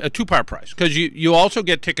 well, it's a two-part prize because you also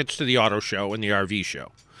get tickets to the auto show and the RV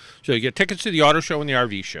show. So you get tickets to the auto show and the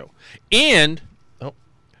RV show, and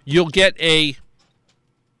you'll get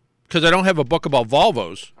because I don't have a book about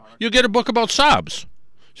Volvos, you'll get a book about Saabs.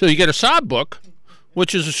 So you get a Saab book,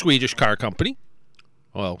 which is a Swedish car company.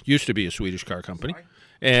 Well, used to be a Swedish car company,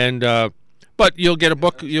 and but you'll get a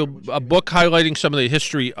book highlighting some of the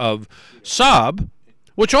history of Saab,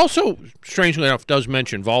 which also, strangely enough, does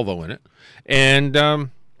mention Volvo in it,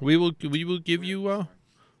 and we will give you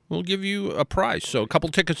we'll give you a prize. So a couple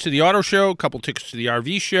tickets to the auto show, a couple tickets to the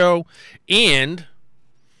RV show, and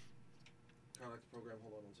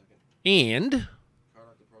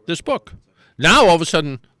this book. Now all of a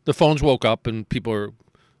sudden the phones woke up and people are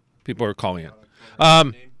calling in.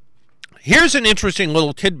 Here's an interesting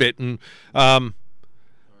little tidbit, and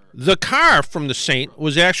the car from the Saint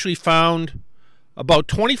was actually found about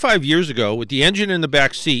 25 years ago with the engine in the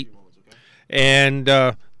back seat, and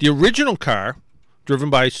the original car, driven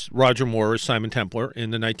by Roger Moore as Simon Templar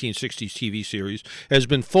in the 1960s TV series, has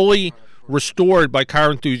been fully restored by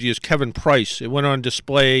car enthusiast Kevin Price. It went on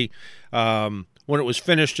display when it was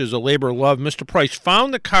finished as a labor of love. Mr. Price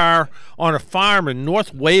found the car on a farm in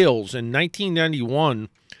North Wales in 1991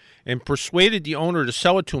 and persuaded the owner to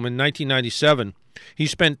sell it to him in 1997. He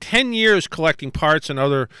spent 10 years collecting parts and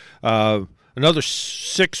another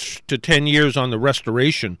 6 to 10 years on the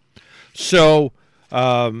restoration. So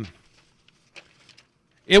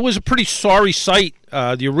it was a pretty sorry sight.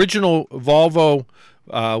 The original Volvo,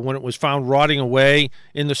 when it was found rotting away,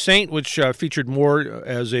 in the Saint, which featured Moore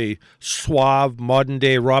as a suave,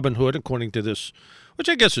 modern-day Robin Hood, according to this, which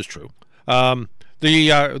I guess is true. The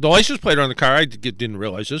license plate on the car, I didn't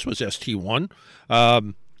realize this, was ST1.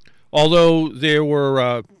 Although there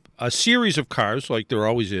were a series of cars, like there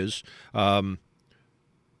always is,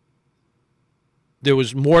 there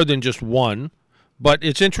was more than just one. But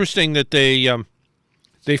it's interesting that they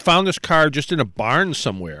found this car just in a barn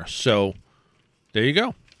somewhere. So there you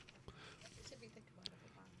go.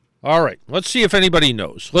 All right, let's see if anybody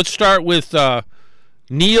knows. Let's start with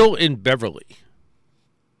Neil in Beverly.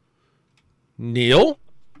 Neil?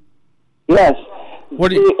 Yes. It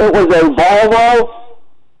was a Volvo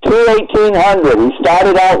 1800. He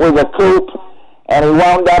started out with a coupe, and he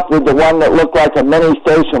wound up with the one that looked like a mini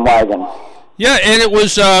station wagon. Yeah, and it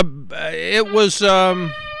was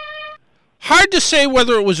hard to say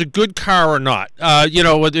whether it was a good car or not.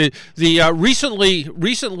 The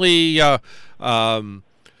recently a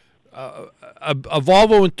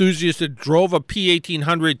Volvo enthusiast that drove a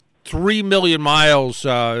P1800 3 million miles.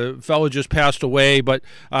 Fellow just passed away, but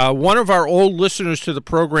one of our old listeners to the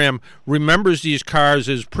program remembers these cars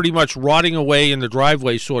as pretty much rotting away in the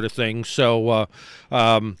driveway, sort of thing. So,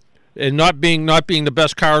 and not being the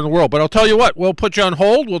best car in the world. But I'll tell you what, we'll put you on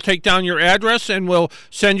hold. We'll take down your address, and we'll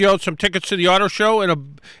send you out some tickets to the auto show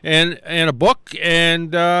and a book,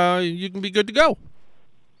 and you can be good to go.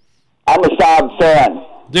 I'm a Saab fan.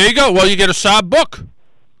 There you go. Well, you get a Saab book.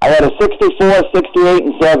 I had a 64, 68,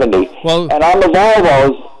 and 70. Well, and on the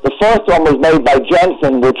Volvos, the first one was made by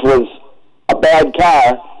Jensen, which was a bad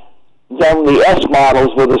car. Then the S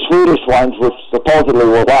models were the Swedish ones, which supposedly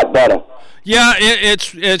were a lot better. Yeah,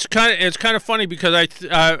 it's kind of funny because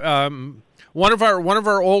one of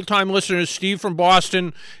our old time listeners, Steve from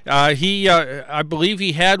Boston, I believe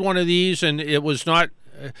he had one of these, and it was not.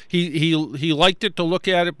 He liked it to look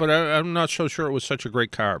at it, but I'm not so sure it was such a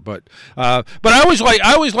great car. But I always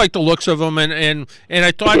liked the looks of them, and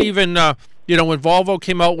I thought even when Volvo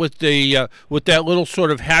came out with with that little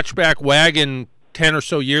sort of hatchback wagon 10 or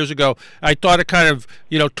so years ago, I thought it kind of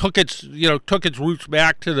took its roots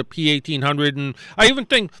back to the P1800, and I even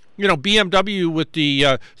think BMW with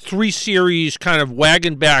the 3 Series kind of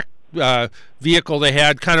wagon back vehicle they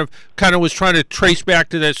had kind of was trying to trace back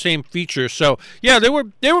to that same feature. So yeah, they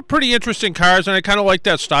were pretty interesting cars, and I kind of like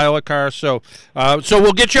that style of car. So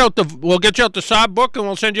we'll get you out the Saab book, and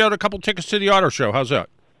we'll send you out a couple tickets to the auto show. How's that?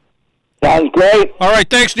 Sounds great. All right,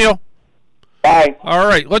 thanks, Neil. Bye. All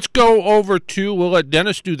right, let's go over to, we'll let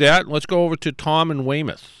Dennis do that. Let's go over to Tom in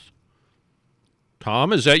Weymouth.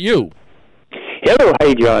 Tom, is that you? Hello, how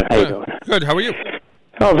you doing? How you doing? Good, how are you?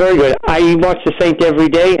 Oh, very good. I watch the Saint every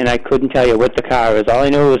day, and I couldn't tell you what the car is. All I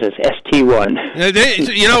know is it's ST1.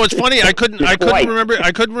 It's funny. I couldn't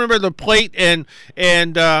remember the plate, and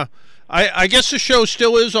I guess the show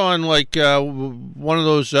still is on like one of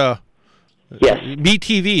those yes,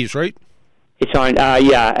 BTVs, right? It's on.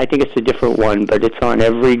 Yeah, I think it's a different one, but it's on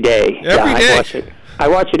every day. Every day. I watch it. I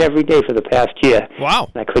watch it every day for the past year. Wow.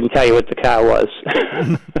 I couldn't tell you what the car was.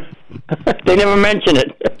 They never mention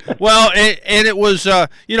it. Well, and it was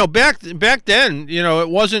back then, it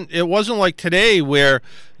wasn't like today where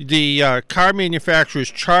the car manufacturers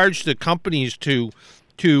charged the companies to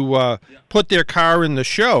put their car in the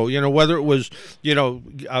show. Whether it was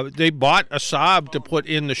they bought a Saab to put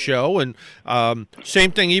in the show, and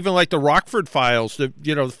same thing, even like the Rockford Files.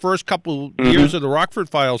 The first couple years of the Rockford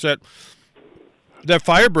Files, that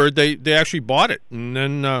Firebird, they actually bought it, and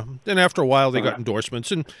then after a while they got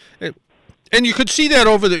endorsements, and you could see that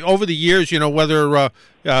over the years, whether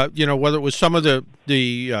it was some of the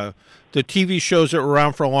TV shows that were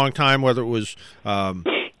around for a long time, whether it was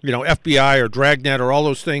FBI or Dragnet or all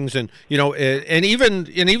those things, and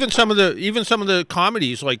even some of the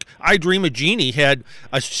comedies like I Dream of Jeannie had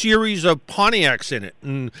a series of Pontiacs in it,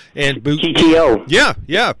 and GTO.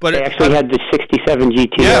 Yeah, but they actually had the '67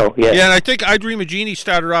 GTO. Yeah, and I think I Dream of Jeannie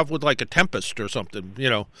started off with like a Tempest or something. They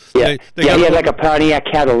had like a Pontiac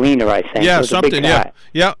Catalina, I think. Yeah, something. Yeah,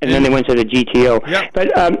 and then they went to the GTO. Yeah, but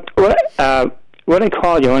what I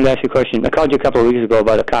called you, I wanted to ask you a question. I called you a couple of weeks ago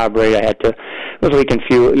about a carburetor. I had to was leaking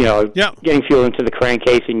fuel, getting fuel into the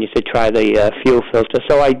crankcase, and you said try the fuel filter.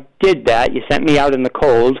 So I did that. You sent me out in the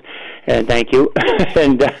cold, and thank you.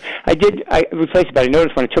 And I replaced it, but I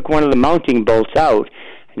noticed when I took one of the mounting bolts out,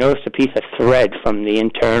 I noticed a piece of thread from the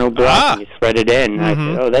internal block, and you thread it in. And I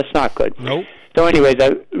said, oh, that's not good. Nope. So anyways,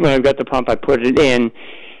 when I got the pump, I put it in,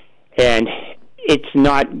 and it's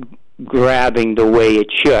not grabbing the way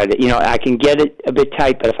it should. I can get it a bit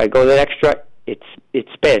tight, but if I go that extra, it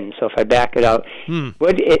spins. So if I back it out,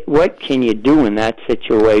 what can you do in that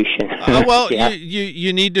situation?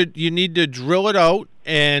 You need to drill it out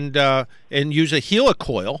and use a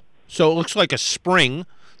helicoil, so it looks like a spring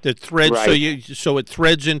that threads. Right. So it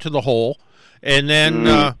threads into the hole, and then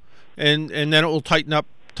and then it will tighten up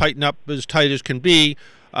as tight as can be.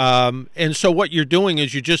 And so what you're doing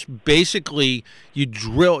is you just basically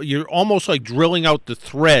you're almost like drilling out the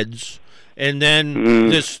threads, and then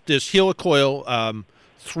this helicoil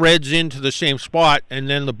threads into the same spot, and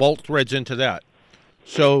then the bolt threads into that.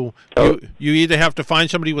 So you either have to find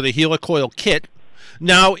somebody with a helicoil kit.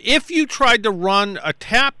 Now, if you tried to run a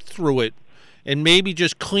tap through it and maybe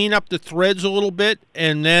just clean up the threads a little bit,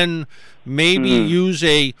 and then maybe use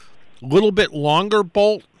a little bit longer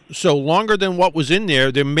bolt, so longer than what was in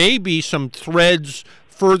there, there may be some threads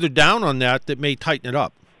further down on that may tighten it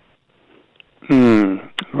up.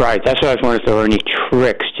 Right. That's what I was wondering if there were any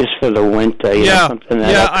tricks just for the winter. Something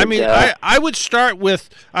that I would start with,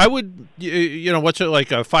 what's it,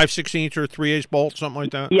 like a 5/16 or 3/8 bolt, something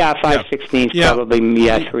like that? Yeah, 5/16 probably.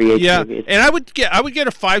 Yeah, 3/8. Yeah, and I would get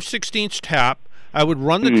a 5/16 tap. I would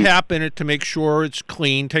run the tap in it to make sure it's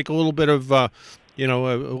clean. Take a little bit of,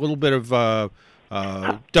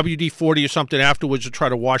 WD-40 or something afterwards to try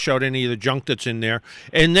to wash out any of the junk that's in there.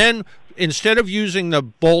 And then instead of using the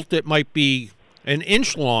bolt that might be an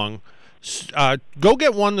inch long, go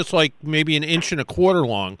get one that's like maybe 1.25 inches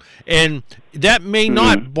long, and that may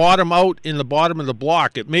not bottom out in the bottom of the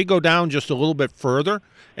block. It may go down just a little bit further,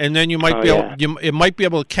 and then you might it might be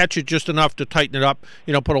able to catch it just enough to tighten it up.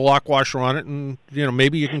 Put a lock washer on it, and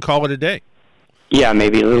maybe you can call it a day. Yeah,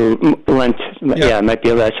 maybe a little length. Yeah, it might be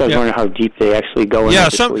a lot. So I was wondering how deep they actually go in. Yeah,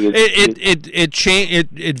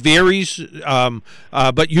 it varies.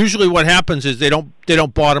 But usually what happens is they don't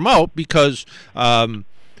bottom out because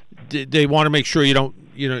they want to make sure you don't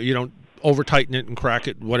over tighten it and crack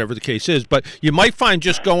it, whatever the case is. But you might find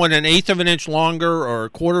just going 1/8 of an inch longer or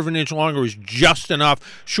 1/4 of an inch longer is just enough.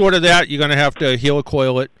 Short of that, you're going to have to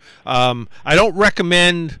helicoil it. I don't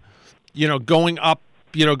recommend going up.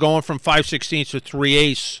 Going from 5/16 to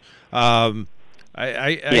 3/8. I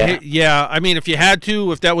mean, if you had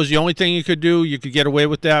to, if that was the only thing you could do, you could get away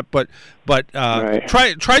with that. But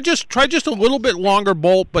try just a little bit longer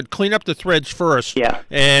bolt, but clean up the threads first. Yeah,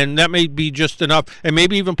 and that may be just enough. And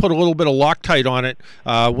maybe even put a little bit of Loctite on it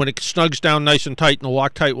when it snugs down nice and tight, and the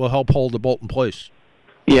Loctite will help hold the bolt in place.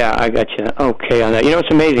 Yeah, I got you. Okay, on that.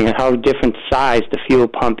 It's amazing how different size the fuel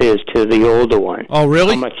pump is to the older one. Oh,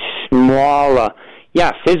 really? How much smaller.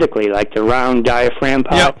 Yeah, physically, like the round diaphragm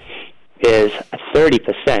part is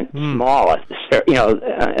 30% smaller,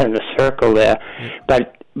 in the circle there.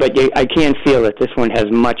 But I can feel that this one has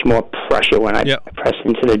much more pressure when I press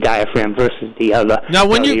into the diaphragm versus the other. Now,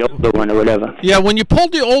 when the older one or whatever. Yeah, when you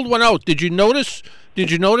pulled the old one out, did you notice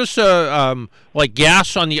like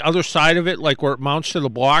gas on the other side of it, like where it mounts to the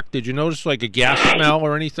block? Did you notice like a gas smell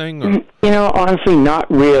or anything? Or? Honestly, not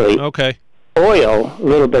really. Okay. Oil, a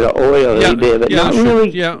little bit of oil there, but not really.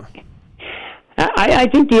 Yeah. I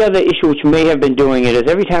think the other issue which may have been doing it is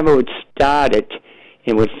every time I would start it,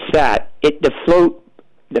 it was fat,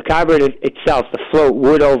 the carburetor itself, the float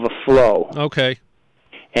would overflow. Okay.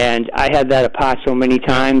 And I had that apart so many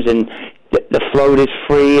times, and the float is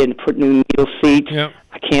free, and put new needle seats. Yeah.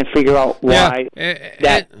 I can't figure out why does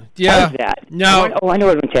that. No. I know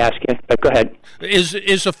what I'm to ask you, but go ahead.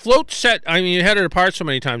 Is the float set? I mean, you had it apart so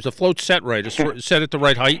many times. The float's set right. It's set at the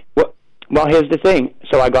right height. Well, here's the thing.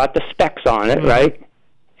 So I got the specs on it, right?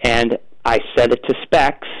 And I set it to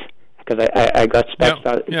specs because I got specs.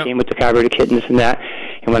 It came with the carburetor kit and this and that.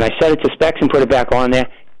 And when I set it to specs and put it back on there,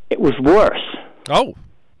 it was worse. Oh.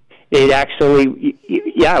 It actually,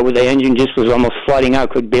 the engine just was almost flooding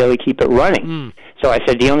out, could barely keep it running. So I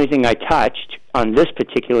said the only thing I touched on this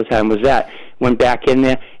particular time was that. Went back in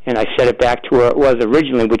there, and I set it back to where it was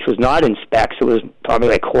originally, which was not in specs. It was probably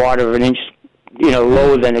like quarter of an inch,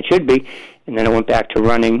 lower than it should be. And then I went back to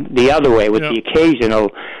running the other way with the occasional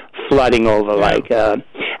flooding over.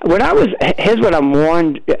 Here's what I'm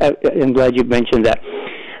warned, I'm glad you mentioned that.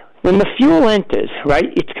 When the fuel enters, right,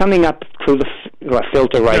 it's coming up through the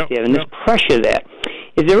filter right there, and there's pressure there.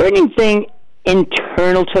 Is there anything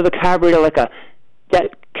internal to the carburetor,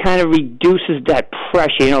 that kind of reduces that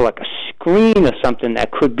pressure, like a screen or something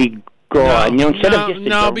that could be gone? Instead of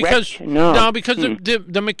just because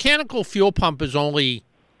the mechanical fuel pump is only,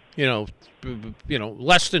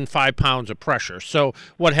 less than 5 pounds of pressure. So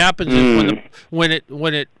what happens is when it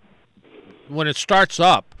starts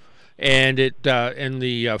up, and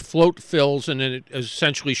the float fills, and then it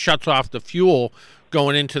essentially shuts off the fuel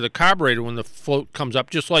going into the carburetor when the float comes up,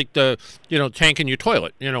 just like the tank in your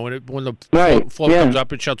toilet. When the float comes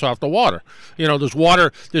up, it shuts off the water. There's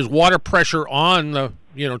water pressure on the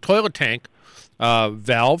toilet tank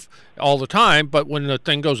valve all the time, but when the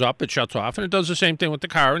thing goes up, it shuts off, and it does the same thing with the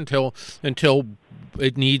car until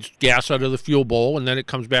it needs gas out of the fuel bowl, and then it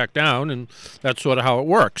comes back down, and that's sort of how it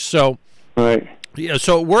works. So. Right. Yeah,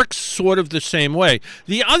 so it works sort of the same way.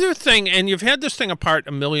 The other thing, and you've had this thing apart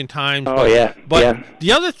a million times. But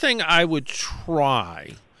the other thing I would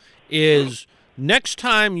try is next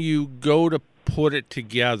time you go to put it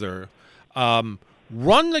together, run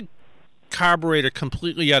the carburetor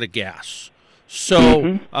completely out of gas.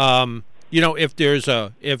 So, if there's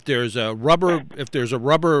a rubber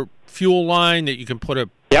fuel line that you can put a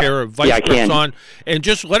pair of vice grips on, and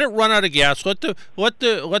just let it run out of gas. Let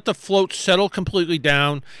the float settle completely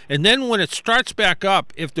down, and then when it starts back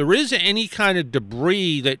up, if there is any kind of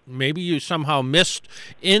debris that maybe you somehow missed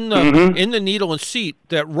in the needle and seat,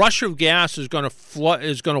 that rush of gas is going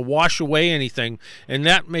to wash away anything, and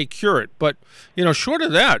that may cure it. But short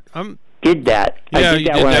of that, did that. I did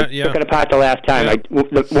that when I took it apart the last time.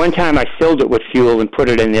 One time I filled it with fuel and put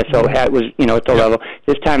it in there, so it was at the level.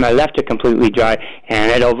 This time I left it completely dry,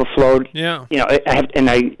 and it overflowed. Yeah.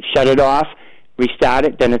 I shut it off, restart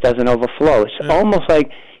it, then it doesn't overflow. It's almost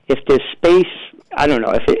like if there's space. I don't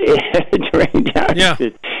know if it drained down. Yeah.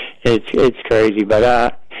 It's crazy,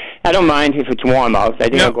 but I don't mind if it's warm out. I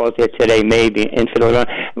think I'll go out there today maybe and fiddle around.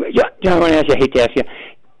 John, I want to ask you. I hate to ask you.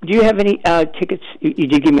 Do you have any tickets? You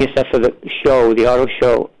did give me a set for the show, the auto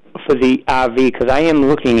show, for the RV, because I am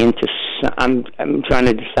looking into. I'm trying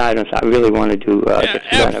to decide on. I really want to do.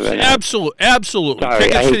 Absolutely. Sorry,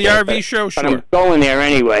 tickets to the RV show. But I'm going there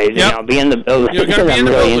anyways. Yep. I'll be in the building. You're going to be in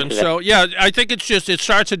the building. So I think it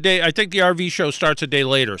starts a day. I think the RV show starts a day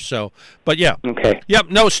later. So, but yeah. Okay. Yep.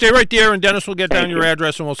 No, stay right there, and Dennis will get down your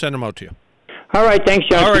address, and we'll send them out to you. All right. Thanks,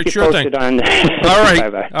 John. All right. Sure thing. All right.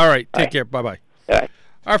 Bye-bye. All right. Take care. Bye-bye. All right.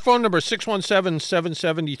 Our phone number is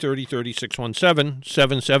 617-770-3030,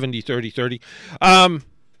 617-770-3030.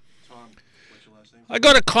 I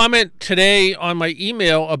got a comment today on my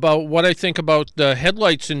email about what I think about the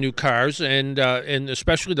headlights in new cars, and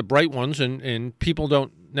especially the bright ones, and people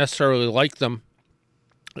don't necessarily like them.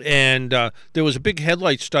 And there was a big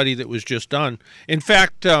headlight study that was just done. In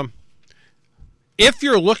fact, if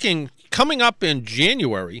you're looking, coming up in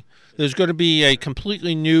January, there's going to be a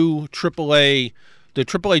completely new AAA. The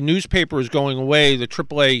AAA newspaper is going away. The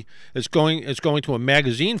AAA is going to a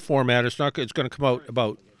magazine format. It's going to come out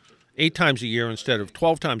about 8 times a year instead of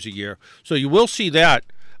 12 times a year. So you will see that.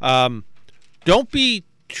 Don't be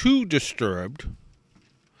too disturbed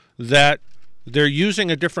that they're using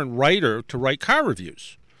a different writer to write car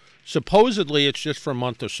reviews. Supposedly it's just for a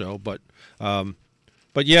month or so, but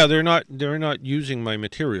yeah, they're not using my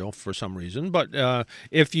material for some reason. But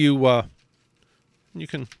if you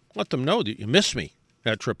can let them know that you miss me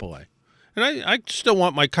at AAA. And I still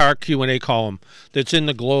want my car Q&A column that's in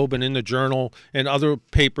the Globe and in the Journal and other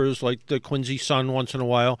papers like the Quincy Sun once in a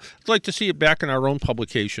while. I'd like to see it back in our own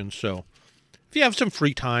publication. So if you have some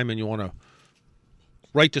free time and you want to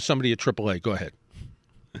write to somebody at AAA, go ahead.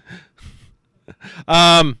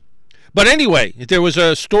 But anyway, there was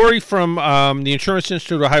a story from the Insurance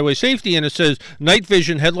Institute of Highway Safety, and it says night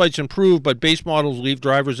vision headlights improve, but base models leave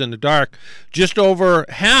drivers in the dark. Just over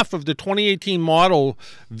half of the 2018 model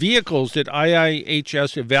vehicles that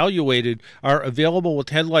IIHS evaluated are available with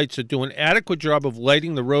headlights that do an adequate job of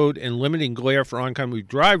lighting the road and limiting glare for oncoming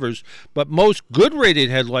drivers, but most good-rated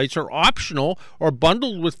headlights are optional or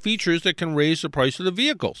bundled with features that can raise the price of the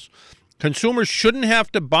vehicles. Consumers shouldn't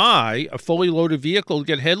have to buy a fully loaded vehicle to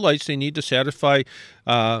get headlights they need to satisfy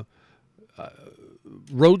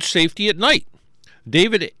road safety at night.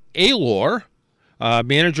 David Aylor,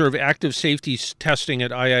 manager of active safety testing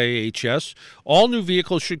at IIHS, all new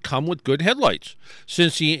vehicles should come with good headlights.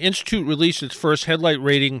 Since the Institute released its first headlight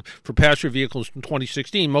rating for passenger vehicles in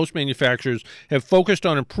 2016, most manufacturers have focused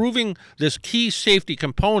on improving this key safety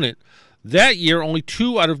component. That year, only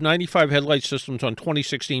 2 out of 95 headlight systems on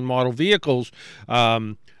 2016 model vehicles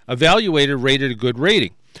evaluated rated a good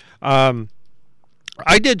rating. I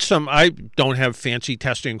don't have fancy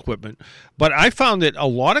testing equipment, but I found that a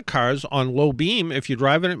lot of cars on low beam, if you're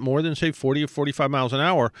driving it more than, say, 40 or 45 miles an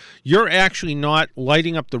hour, you're actually not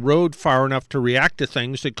lighting up the road far enough to react to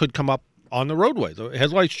things that could come up on the roadway. The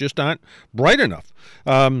headlights just aren't bright enough.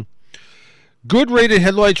 Good rated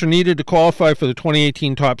headlights are needed to qualify for the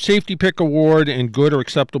 2018 Top Safety Pick Award, and good or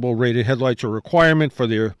acceptable rated headlights are a requirement for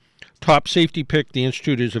their Top Safety Pick. The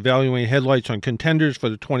Institute is evaluating headlights on contenders for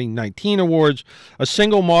the 2019 awards. A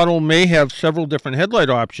single model may have several different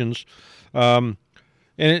headlight options, and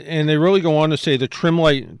they really go on to say the trim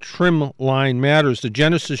line matters. The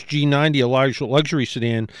Genesis G90, a large luxury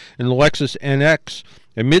sedan, and the Lexus NX,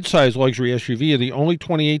 a midsize luxury SUV, are the only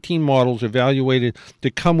 2018 models evaluated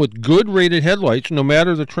to come with good rated headlights, no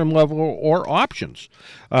matter the trim level or options.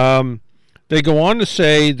 They go on to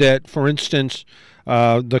say that, for instance,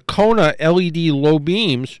 the Kona LED low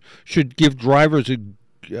beams should give drivers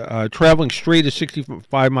traveling straight at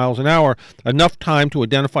 65 miles an hour enough time to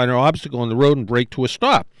identify an obstacle on the road and brake to a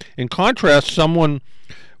stop. In contrast, someone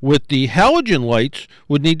with the halogen lights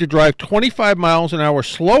would need to drive 25 miles an hour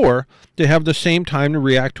slower to have the same time to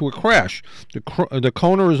react to a crash. The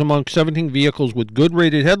Kona is among 17 vehicles with good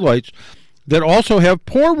rated headlights that also have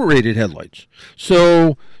poor rated headlights.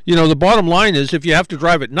 So, the bottom line is, if you have to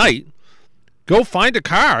drive at night, go find a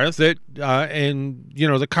car that,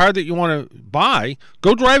 the car that you want to buy,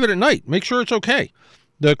 go drive it at night. Make sure it's okay.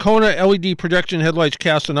 The Kona LED projection headlights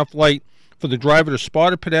cast enough light for the driver to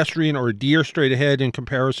spot a pedestrian or a deer straight ahead, in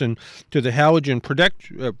comparison to the halogen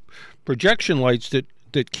projection lights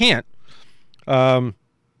that can't.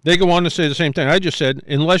 They go on to say the same thing I just said.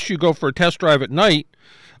 Unless you go for a test drive at night,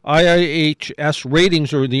 IIHS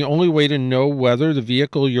ratings are the only way to know whether the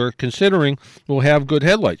vehicle you're considering will have good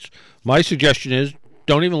headlights. My suggestion is,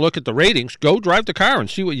 don't even look at the ratings. Go drive the car and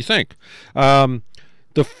see what you think. The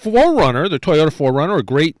 4Runner, the Toyota 4Runner, a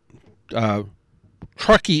great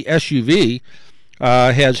trucky SUV,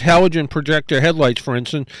 has halogen projector headlights, for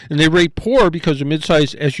instance, and they rate poor because the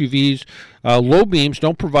midsize SUVs' low beams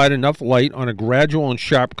don't provide enough light on a gradual and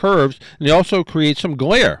sharp curves, and they also create some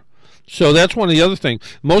glare. So that's one of the other things.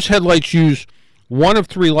 Most headlights use one of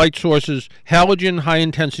 3 light sources: halogen,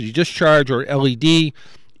 high-intensity discharge, or LED.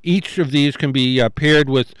 Each of these can be paired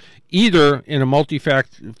with either in a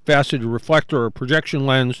multifaceted reflector or projection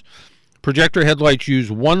lens. Projector headlights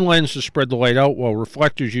use one lens to spread the light out, while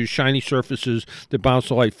reflectors use shiny surfaces that bounce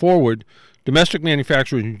the light forward. Domestic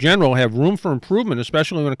manufacturers in general have room for improvement,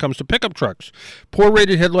 especially when it comes to pickup trucks. Poor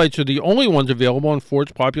rated headlights are the only ones available on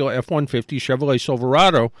Ford's popular F-150 Chevrolet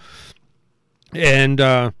Silverado, and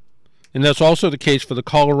that's also the case for the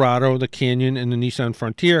Colorado, the Canyon, and the Nissan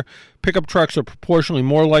Frontier. Pickup trucks are proportionally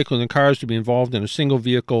more likely than cars to be involved in a single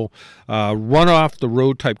vehicle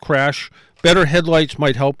run-off-the-road type crash. Better headlights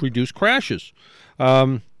might help reduce crashes.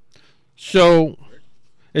 So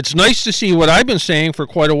it's nice to see what I've been saying for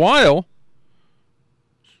quite a while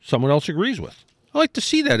someone else agrees with. I like to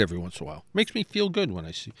see that every once in a while. Makes me feel good when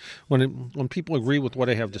I see when people agree with what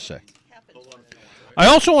I have to say. I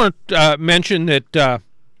also want to mention that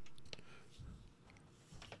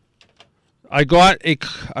I got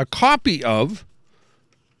a copy of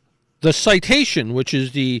The Citation, which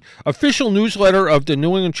is the official newsletter of the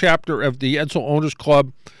New England chapter of the Edsel Owners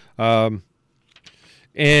Club, and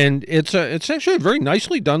it's actually a very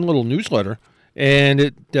nicely done little newsletter, and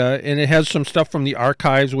it has some stuff from the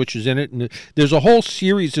archives which is in it, and there's a whole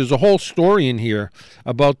series, there's a whole story in here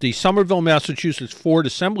about the Somerville, Massachusetts Ford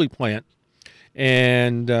assembly plant,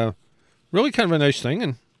 and really kind of a nice thing.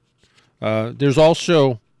 And there's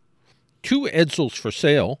also 2 Edsels for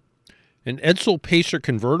sale. An Edsel Pacer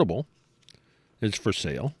convertible is for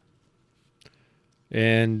sale.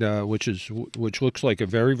 and which looks like a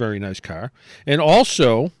very, very nice car. And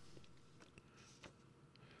also,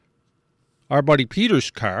 our buddy Peter's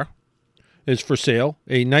car is for sale,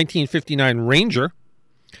 a 1959 Ranger.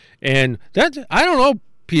 And that, I don't know,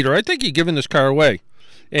 Peter, I think you're giving this car away.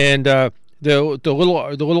 And the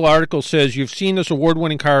little article says, you've seen this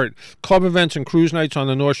award-winning car at club events and cruise nights on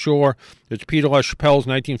the North Shore. It's Peter LaChapelle's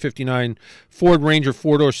 1959 Ford Ranger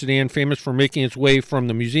four-door sedan, famous for making its way from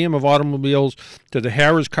the Museum of Automobiles to the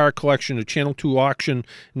Harrah's Car Collection to Channel 2 auction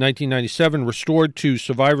in 1997, restored to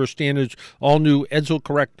Survivor standards. All new Edsel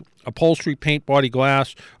correct upholstery, paint, body,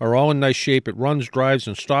 glass are all in nice shape. It runs, drives,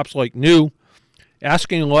 and stops like new.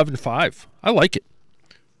 Asking $11,500. I like it.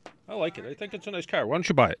 I think it's a nice car. Why don't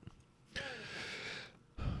you buy it?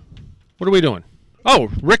 What are we doing?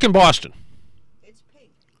 Oh, Rick in Boston. It's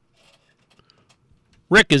pink.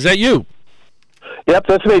 Rick, is that you? Yep,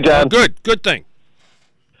 that's me, John. Oh, good thing.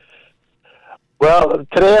 Well,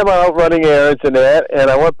 today I'm out running errands and that,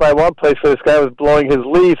 and I went by one place where this guy was blowing his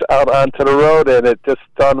leaves out onto the road, and it just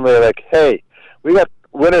dawned on me like, hey, we got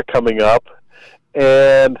winter coming up,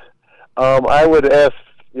 and I would ask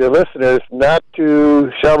your listeners not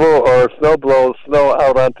to shovel or snow blow snow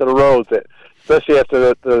out onto the roads, especially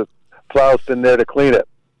after the plow's been there to clean it.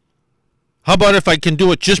 How about if I can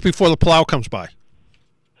do it just before the plow comes by?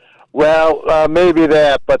 Well, maybe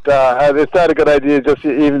that, but it's not a good idea just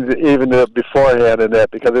even beforehand in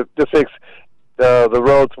that, because it just makes the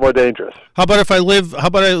roads more dangerous. How about I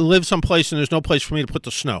live someplace and there's no place for me to put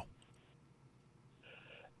the snow?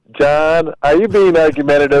 John, are you being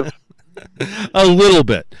argumentative? A little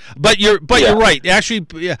bit, but you're right.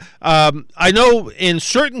 Actually, I know in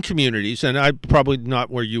certain communities, and I'm probably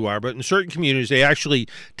not where you are, but in certain communities, they actually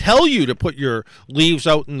tell you to put your leaves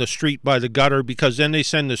out in the street by the gutter, because then they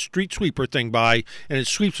send the street sweeper thing by and it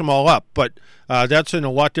sweeps them all up. But that's in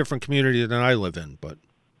a lot different community than I live in. But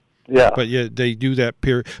they do that.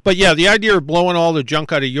 Period. But yeah, the idea of blowing all the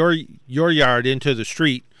junk out of your yard into the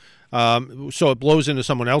street, so it blows into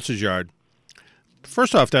someone else's yard.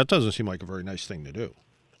 First off, that doesn't seem like a very nice thing to do.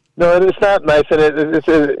 No, it's not nice, and it's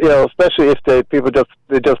especially if people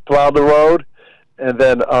just plow the road, and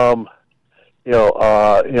then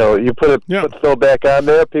you put snow back on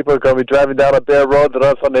there. People are going to be driving down a bare road, and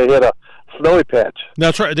all of a sudden they hit a snowy patch.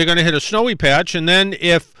 That's right. They're going to hit a snowy patch, and then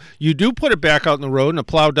if you do put it back out in the road, and the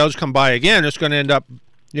plow does come by again, it's going to end up,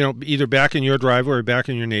 either back in your driveway or back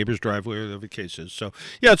in your neighbor's driveway, or whatever the case is. So,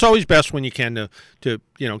 yeah, it's always best when you can to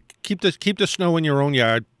keep the snow in your own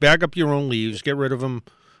yard, bag up your own leaves, get rid of them,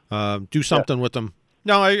 do something with them.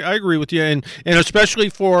 No, I agree with you, and especially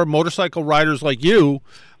for motorcycle riders like you,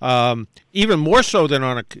 even more so than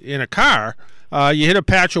in a car, you hit a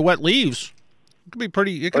patch of wet leaves, it can be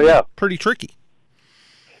pretty tricky.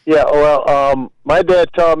 Yeah, well, my dad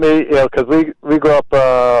taught me, because we grew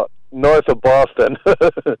up north of Boston,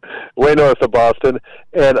 way north of Boston,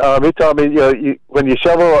 and he taught me, when you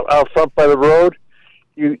shovel out front by the road,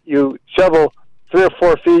 you shovel 3 or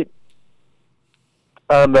 4 feet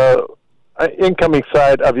on the incoming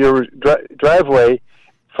side of your driveway,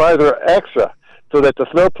 farther extra, so that the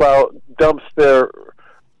snowplow dumps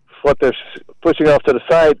what they're pushing off to the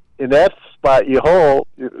side. In that spot, the hole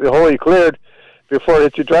you cleared before it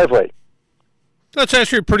hits your driveway. That's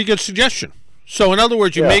actually a pretty good suggestion. So in other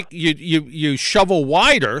words, you shovel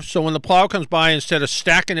wider, so when the plow comes by, instead of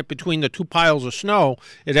stacking it between the two piles of snow,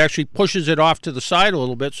 it actually pushes it off to the side a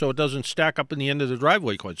little bit, so it doesn't stack up in the end of the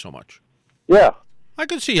driveway quite so much. Yeah. I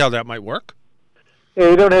can see how that might work. Yeah,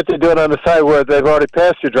 you don't have to do it on the side where they've already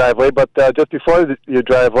passed your driveway, but just before your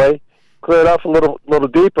driveway, clear it off a little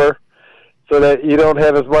deeper, so that you don't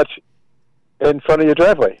have as much in front of your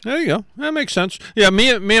driveway. There you go. That makes sense. Yeah,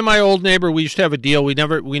 me and my old neighbor, we used to have a deal. We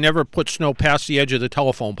never put snow past the edge of the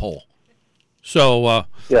telephone pole. So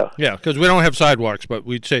because we don't have sidewalks, but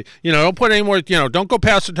we'd say, don't put any more, don't go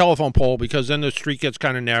past the telephone pole, because then the street gets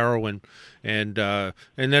kind of narrow, and then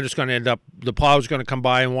it's going to end up, the plow's going to come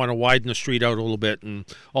by and want to widen the street out a little bit, and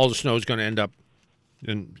all the snow is going to end up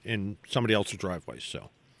in somebody else's driveway.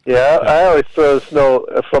 So I always throw snow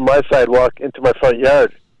from my sidewalk into my front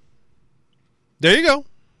yard. There you go.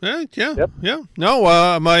 Yeah. No,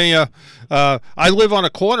 I live on a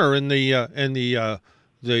corner in the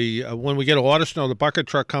when we get a lot of snow, the bucket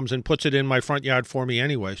truck comes and puts it in my front yard for me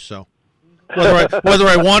anyway. So whether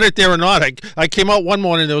I want it there or not, I came out one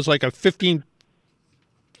morning, there was like a 15-foot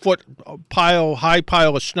high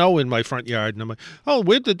pile of snow in my front yard, and I'm like, oh,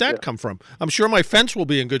 where did that come from? I'm sure my fence will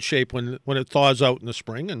be in good shape when it thaws out in the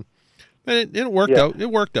spring, and it worked out. It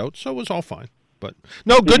worked out, so it was all fine. But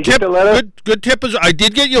no, good tip. Good tip is I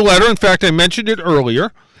did get your letter. In fact, I mentioned it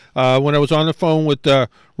earlier. when I was on the phone with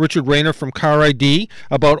Richard Reina from CariD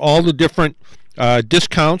about all the different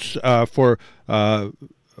discounts for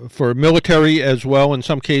military as well, in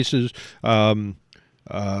some cases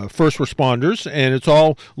first responders, and it's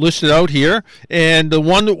all listed out here. And the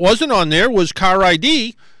one that wasn't on there was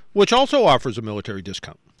CariD, which also offers a military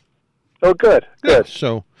discount. Oh, good.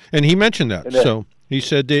 So, and he mentioned that. So he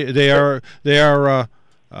said they are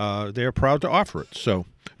proud to offer it. So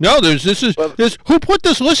no, there's who put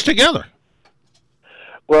this list together?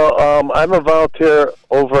 Well, I'm a volunteer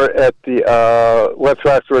over at the West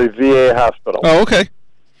Roxbury VA Hospital. Oh, okay.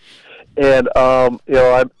 And right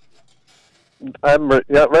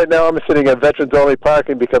now I'm sitting at veterans only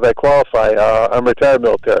parking because I qualify. I'm retired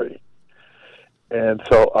military, and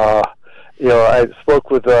so I spoke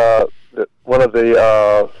with one of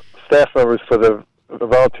the staff members for the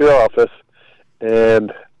volunteer office,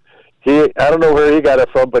 and I don't know where he got it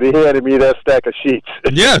from, but he handed me that stack of sheets.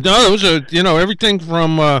 Yeah, no, it was everything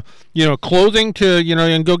from clothing to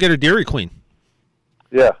and go get a Dairy Queen.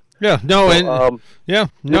 Yeah. Yeah. No. So, yeah.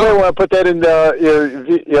 You No. might want to put that in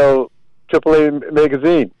your AAA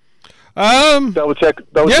magazine. Double check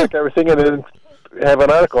everything, and then have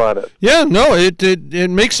an article on it. Yeah. No.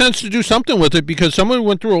 It makes sense to do something with it because someone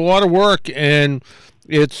went through a lot of work, and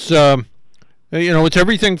it's it's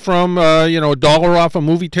everything from $1 off a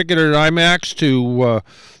movie ticket at IMAX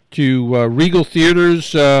to Regal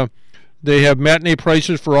Theaters. They have matinee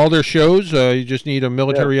prices for all their shows. You just need a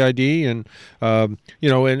military ID, and and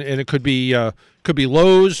it could be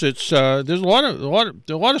Lowe's. It's there's a lot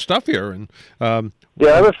of stuff here, and I'm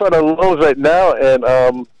in front of Lowe's right now,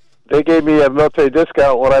 and they gave me a military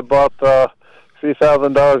discount when I bought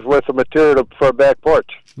 $3,000 worth of material for a back porch.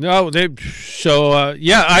 No, it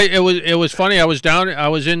was funny. I was down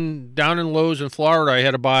in Lowe's in Florida. I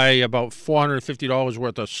had to buy about $450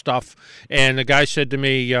 worth of stuff, and the guy said to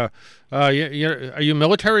me, are you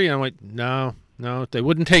military? And I'm like, no, they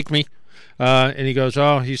wouldn't take me. And he goes,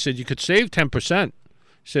 he said, you could save 10%. He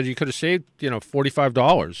said, you could have saved,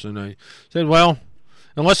 $45. And I said, well,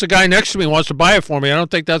 unless the guy next to me wants to buy it for me, I don't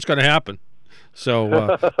think that's going to happen.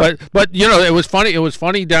 So, but it was funny. It was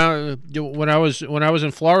funny down when I was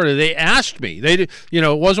in Florida. They asked me. It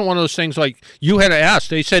wasn't one of those things like you had to ask.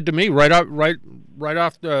 They said to me right off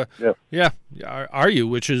the are you?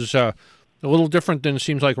 Which is a little different than it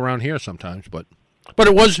seems like around here sometimes. But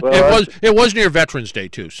it was near Veterans Day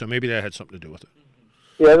too, so maybe that had something to do with it.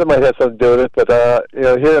 Yeah, that might have something to do with it. But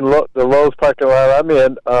here in the Lowe's parking lot I'm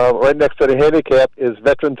in, right next to the handicap is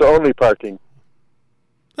veterans only parking.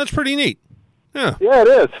 That's pretty neat. Yeah. Yeah, it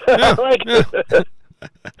is. Yeah, I like it.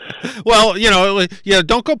 Well,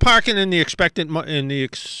 don't go parking in the expecting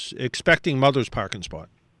mother's parking spot.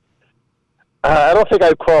 I don't think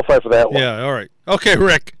I'd qualify for that one. Yeah, all right. Okay,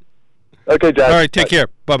 Rick. Okay, John. All right, take care.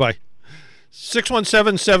 Bye-bye.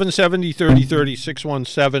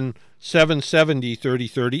 617-770-3030.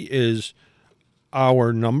 617-770-3030 is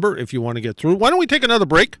our number if you want to get through. Why don't we take another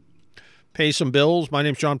break? Pay some bills. My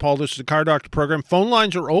name's John Paul. This is the Car Doctor program. Phone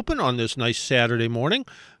lines are open on this nice Saturday morning.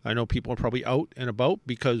 I know people are probably out and about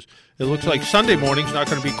because it looks like Sunday morning's not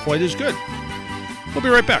going to be quite as good. We'll be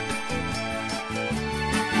right back.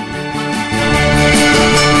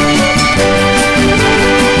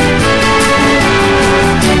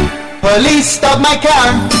 Police, stop my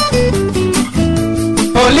car.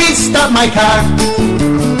 Police, stop my car.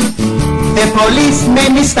 The police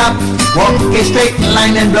made me stop. Walk a straight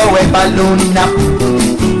line and blow a balloon up.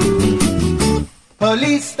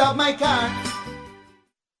 Police, stop my car.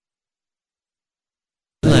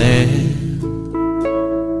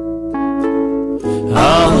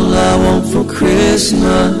 All I want for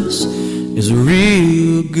Christmas is a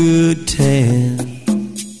real good tan.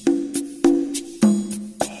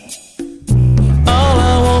 All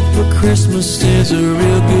I want for Christmas is a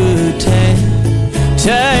real good tan.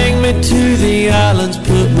 Take me to the islands,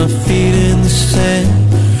 put my feet in the sand,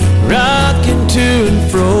 rocking to and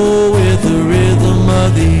fro with the rhythm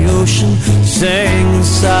of the ocean, sing the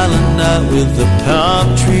silent night with the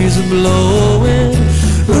palm trees a-blowing.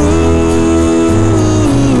 Ooh,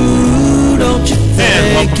 don't you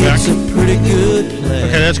think it's a pretty good plan?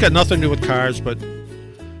 Okay, that's got nothing to do with cars, but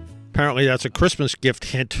apparently that's a Christmas gift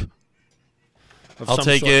hint. I'll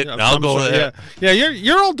take it. I'll go with it. Yeah,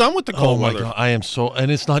 you're all done with the cold weather. Oh my God, I am so,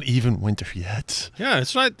 and it's not even winter yet. Yeah,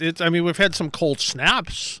 it's not. I mean, we've had some cold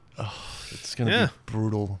snaps. Oh, it's gonna be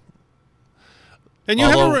brutal. And you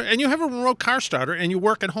have a remote car starter, and you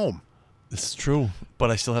work at home. It's true,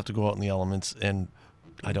 but I still have to go out in the elements, and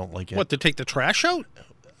I don't like it. What, to take the trash out?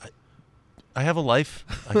 I have a life.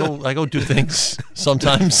 I go do things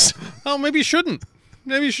sometimes. Oh, maybe you shouldn't.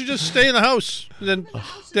 Maybe you should just stay in the house. Then the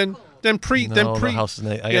house is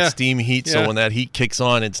nice. I got steam heat, so when that heat kicks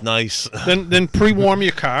on, it's nice. then pre-warm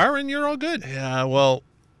your car, and you're all good. Yeah, well,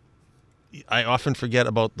 I often forget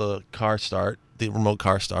about the car start, the remote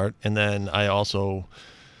car start, and then I also,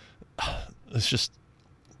 it's just,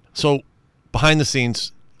 so behind the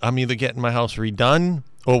scenes, I'm either getting my house redone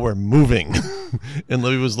or we're moving. And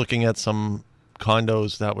Libby was looking at some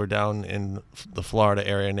condos that were down in the Florida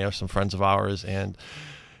area, and they're some friends of ours, and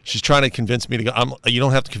she's trying to convince me to go. You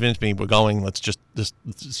don't have to convince me. We're going. Let's just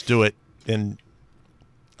do it. And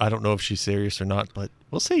I don't know if she's serious or not, but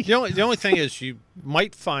we'll see. The only thing is, you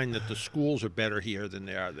might find that the schools are better here than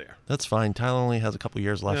they are there. That's fine. Tyler only has a couple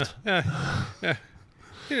years left. Yeah.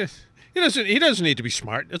 He doesn't need to be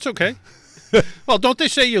smart. It's okay. Well, don't they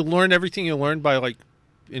say you learn everything you learn by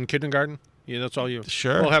in kindergarten? Yeah, that's all you.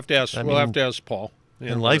 Sure. We'll have to ask. We'll have to ask Paul.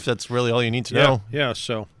 In life, that's really all you need to know. Yeah.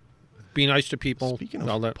 So, be nice to people. Speaking of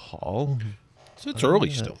all that. Paul, it's early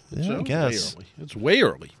still. Yeah, I guess it's way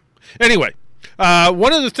early. Anyway,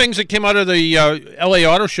 one of the things that came out of the LA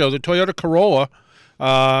Auto Show, the Toyota Corolla,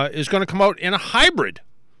 is going to come out in a hybrid.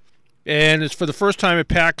 And it's for the first time it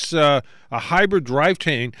packs a hybrid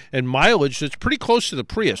drivetrain and mileage that's pretty close to the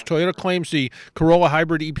Prius. Toyota claims the Corolla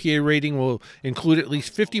hybrid EPA rating will include at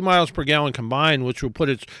least 50 miles per gallon combined, which will put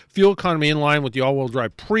its fuel economy in line with the all-wheel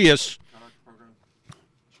drive Prius.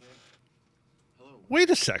 Wait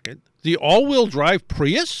a second. The all-wheel drive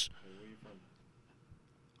Prius?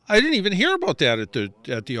 I didn't even hear about that at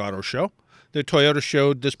the auto show. The Toyota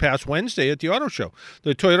showed this past Wednesday at the auto show.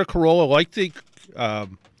 The Toyota Corolla, like the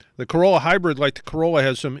Corolla hybrid, like the Corolla,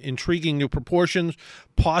 has some intriguing new proportions,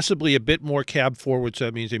 possibly a bit more cab forward, so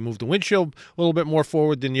that means they moved the windshield a little bit more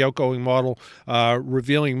forward than the outgoing model,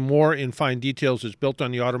 revealing more in fine details. It's built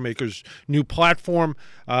on the automaker's new platform.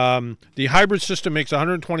 The hybrid system makes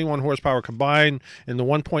 121 horsepower combined, and the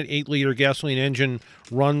 1.8-liter gasoline engine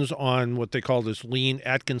runs on what they call this lean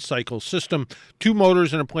Atkins cycle system. 2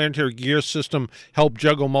 motors and a planetary gear system help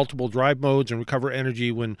juggle multiple drive modes and recover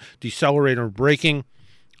energy when decelerating or braking.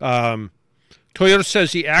 Toyota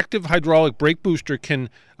says the active hydraulic brake booster can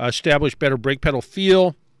establish better brake pedal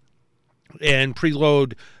feel and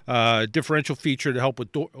preload differential feature to help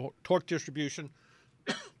with torque distribution.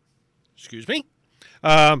 Excuse me.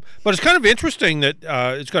 But it's kind of interesting that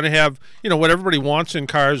it's going to have, what everybody wants in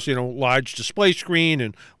cars, large display screen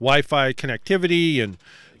and Wi-Fi connectivity and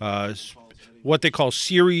what they call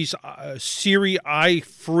Siri Eye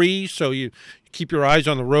Free, so you keep your eyes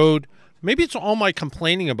on the road. Maybe it's all my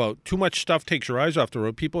complaining about too much stuff takes your eyes off the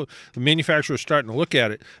road. The manufacturers are starting to look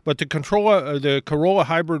at it. But the Corolla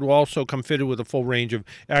hybrid will also come fitted with a full range of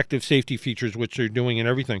active safety features, which they're doing and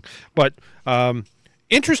everything. But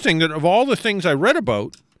interesting that of all the things I read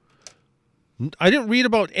about, I didn't read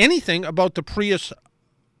about anything about the Prius,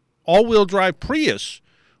 all-wheel drive Prius,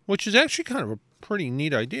 which is actually kind of a pretty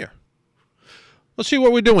neat idea. Let's see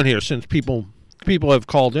what we're doing here since people have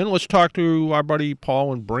called in. Let's talk to our buddy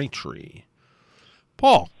Paul in Braintree.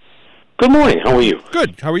 Paul. Good morning. How are you?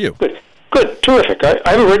 Good. How are you? Good. Terrific. I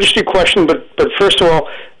have a registry question, but first of all,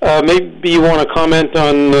 maybe you want to comment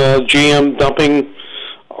on GM dumping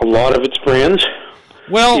a lot of its brands?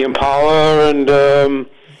 Well, the Impala and...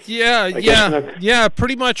 Yeah,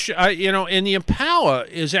 pretty much. And the Impala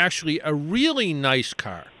is actually a really nice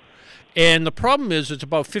car. And the problem is it's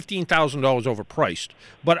about $15,000 overpriced.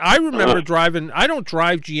 But I remember driving – I don't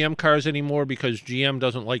drive GM cars anymore because GM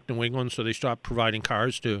doesn't like New England, so they stopped providing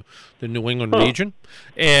cars to the New England region.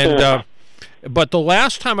 And but the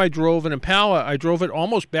last time I drove an Impala, I drove it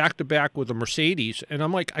almost back-to-back with a Mercedes. And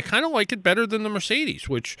I'm like, I kind of like it better than the Mercedes,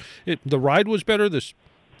 the ride was better. The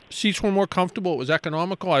seats were more comfortable. It was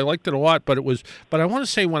economical. I liked it a lot. But I want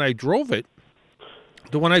to say when I drove it,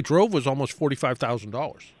 the one I drove was almost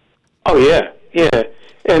 $45,000. Oh, yeah.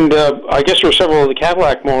 And I guess there are several of the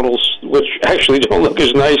Cadillac models which actually don't look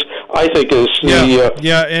as nice, I think, as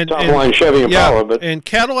the top-line Chevy Impala. But and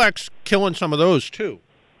Cadillac's killing some of those, too.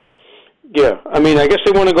 Yeah. I mean, I guess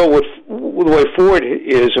they want to go with the way Ford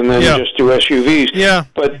is and then just do SUVs. Yeah.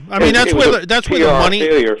 But I mean, that's where the money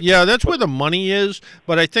failure. Yeah, that's where the money is.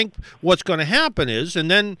 But I think what's going to happen is, and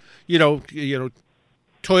then,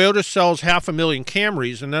 Toyota sells 500,000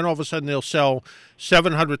 Camrys, and then all of a sudden they'll sell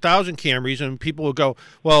 700,000 Camrys, and people will go,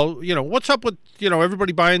 well, what's up with,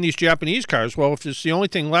 everybody buying these Japanese cars? Well, if it's the only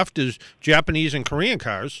thing left is Japanese and Korean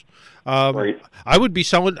cars, right. I would be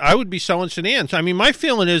selling sedans. I mean, my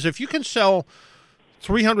feeling is if you can sell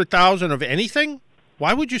 300,000 of anything,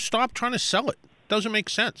 why would you stop trying to sell it? Doesn't make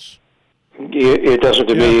sense. Yeah, it doesn't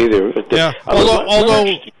to me either. Yeah.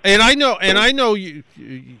 Although, and I know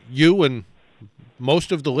you and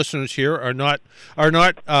most of the listeners here are not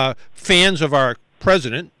fans of our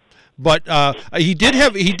president. But he did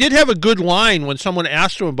have a good line when someone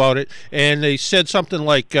asked him about it, and they said something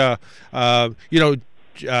like, the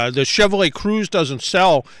Chevrolet Cruze doesn't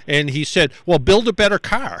sell, and he said, "Well, build a better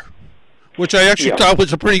car," which I actually thought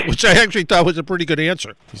was a pretty good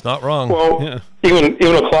answer. He's not wrong. Well,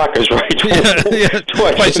 even a clock is right.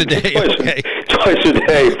 Twice a day. Twice a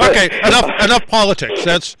day. Okay, enough politics.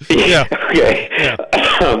 That's Okay. Yeah.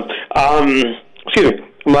 Excuse me,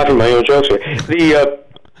 I'm laughing at my own jokes here.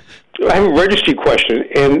 I have a registry question,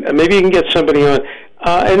 and maybe you can get somebody on.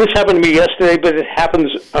 And this happened to me yesterday, but it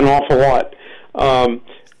happens an awful lot.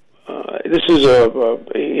 This is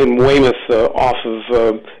in Weymouth, off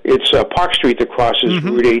of it's Park Street that crosses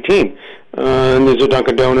Route 18, and there's a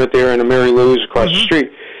Dunkin' Donut there and a Mary Lou's across the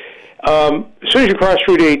street. As soon as you cross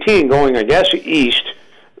Route 18, going I guess east,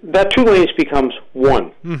 that 2 lanes becomes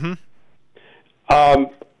 1.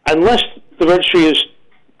 Unless the registry has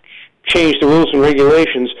changed the rules and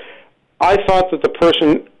regulations, I thought that the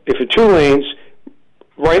person, if it's 2 lanes,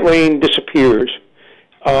 right lane disappears.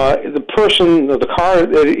 The person, the car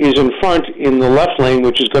that is in front in the left lane,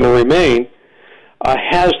 which is going to remain,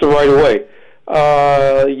 has the right of way.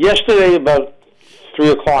 Yesterday, about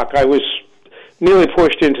 3 o'clock, I was nearly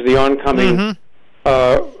pushed into the oncoming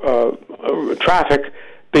traffic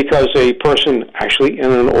because a person, actually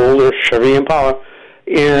in an older Chevy Impala,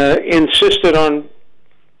 insisted on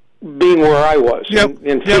being where I was,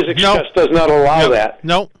 and physics just does not allow that.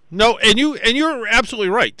 No, and you're absolutely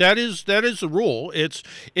right. That is the rule. It's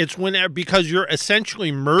because you're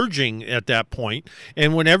essentially merging at that point,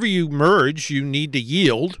 and whenever you merge, you need to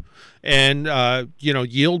yield, and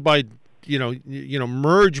yield by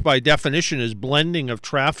merge by definition is blending of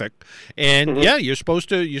traffic, and you're supposed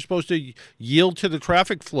to yield to the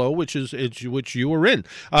traffic flow, which you were in.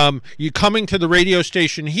 You coming to the radio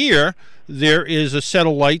station here, there is a set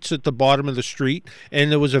of lights at the bottom of the street,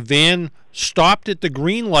 and there was a van stopped at the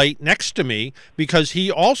green light next to me because he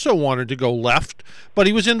also wanted to go left, but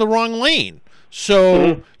he was in the wrong lane.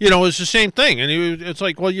 So, it's the same thing. And it's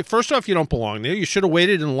like, well, first off, you don't belong there. You should have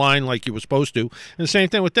waited in line like you were supposed to. And the same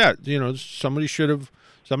thing with that. Somebody should have,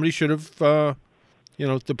 the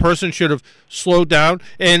person should have slowed down.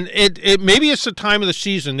 And maybe it's the time of the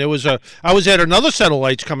season. I was at another set of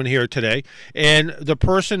lights coming here today, and the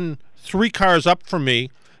person 3 cars up from me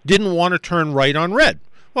didn't want to turn right on red.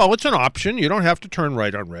 Well, it's an option. You don't have to turn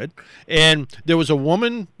right on red. And there was a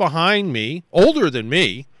woman behind me, older than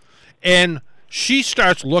me, and she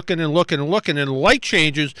starts looking and looking and looking, and the light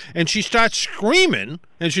changes, and she starts screaming,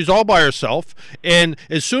 and she's all by herself. And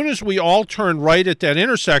as soon as we all turned right at that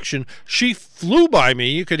intersection, she flew by me.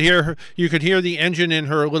 You could hear the engine in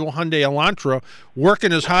her little Hyundai Elantra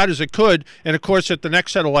working as hard as it could. And of course, at the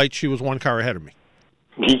next set of lights, she was 1 car ahead of me.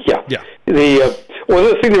 Yeah. The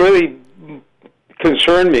thing that really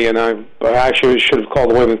concerned me, and I actually should have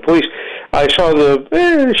called the Weymouth police. I saw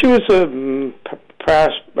she was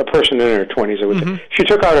perhaps a person in her 20s, I would say. She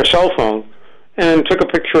took out her cell phone and took a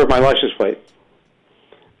picture of my license plate.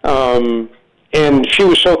 And she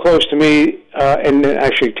was so close to me, and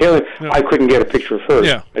actually tailing, I couldn't get a picture of her.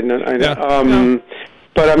 Yeah.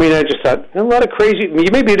 But I mean, I just thought, a lot of crazy,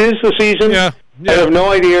 maybe it is the season. Yeah. I have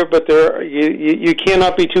no idea, but you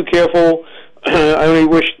cannot be too careful. I only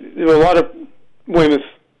wish there were a lot of Weymouth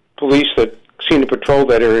police that seem to patrol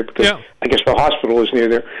that area because I guess the hospital is near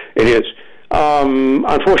there. It is.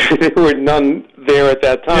 Unfortunately, there were none there at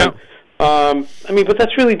that time. But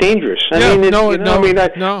that's really dangerous. I'd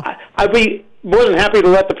be more than happy to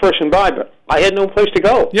let the person by, but I had no place to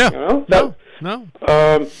go. Yeah. You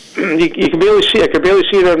can barely see. I could barely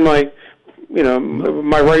see it on my,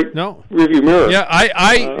 my right rearview mirror. Yeah,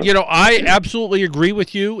 I absolutely agree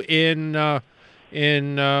with you in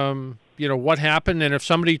what happened, and if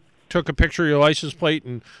somebody took a picture of your license plate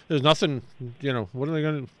and there's nothing, what are they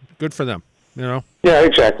going to? Good for them. Yeah,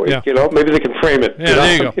 exactly. Yeah. Maybe they can frame it. Yeah,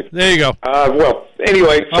 there you go. There you go. Well,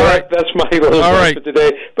 anyway, so that's my little for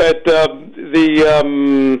today. But I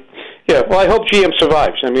hope GM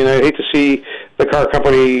survives. I mean, I hate to see the car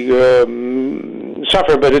company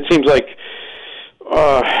suffer, but it seems like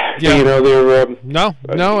they're. No.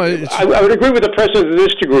 I would agree with the president to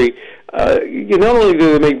this degree. Not only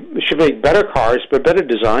do they should make better cars, but better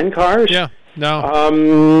design cars. Yeah. No.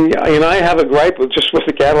 And I have a gripe with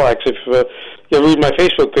the Cadillacs. If you read my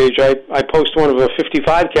Facebook page, I post one of a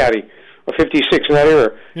 55 Caddy, or 56 in that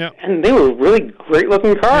era. Yeah. And they were really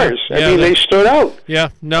great-looking cars. Yeah, they stood out. Yeah,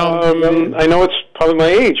 no. I know it's probably my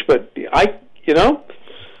age, but they all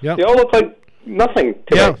look like nothing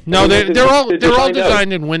today. Yeah, no, they're all designed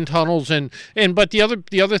out. in wind tunnels, but the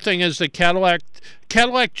other thing is that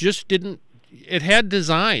Cadillac just didn't. It had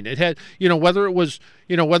design. It had, whether it was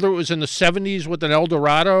in the 70s with an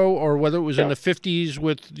Eldorado or whether it was in the 50s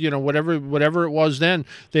with, whatever it was then,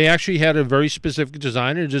 they actually had a very specific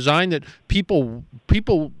design, a design that people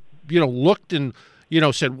looked and,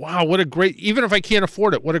 said, wow, what a great, even if I can't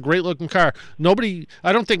afford it, what a great looking car.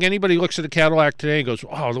 I don't think anybody looks at a Cadillac today and goes,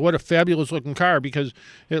 oh, what a fabulous looking car, because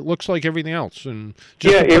it looks like everything else. And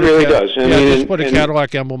it really does. Just put a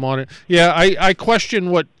Cadillac emblem on it. Yeah, I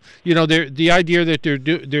question what, the idea that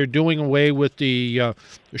they're doing away with the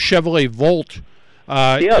Chevrolet Volt,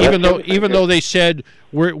 even though they said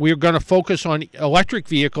we're going to focus on electric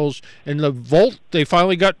vehicles, and the Volt, they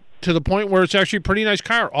finally got to the point where it's actually a pretty nice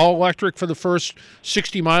car, all electric for the first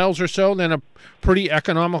 60 miles or so, then a pretty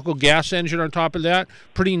economical gas engine on top of that,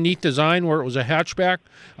 pretty neat design where it was a hatchback,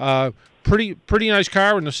 pretty nice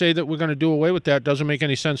car, and to say that we're going to do away with that doesn't make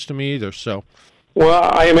any sense to me either. So,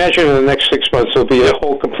 well, I imagine in the next 6 months there'll be a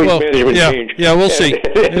whole complete management change. Yeah, we'll see.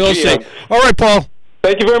 We'll see. All right, Paul.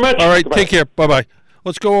 Thank you very much. All right, take care. Bye-bye.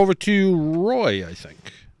 Let's go over to Roy, I think.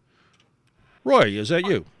 Roy, is that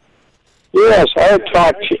you? Yes, I had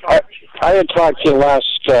talked to you last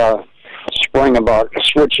spring about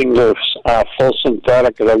switching to full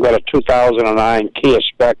synthetic, because I've got a 2009 Kia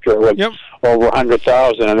Spectra with over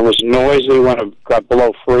 100,000, and it was noisy when it got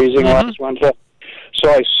below freezing last winter. So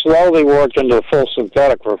I slowly worked into the full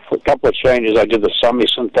synthetic. For a couple of changes, I did the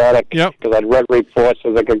semi-synthetic because I'd read reports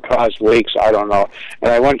that it could cause leaks. I don't know.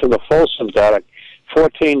 And I went to the full synthetic.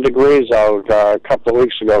 14 degrees out a couple of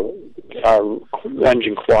weeks ago,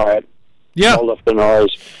 engine quiet. Hold up the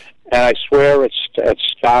noise. And I swear it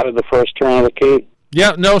started the first turn of the key.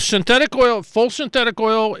 Yeah, no, synthetic oil, full synthetic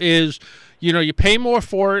oil is, you pay more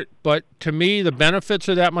for it, but to me, the benefits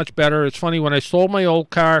are that much better. It's funny, when I sold my old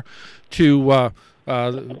car to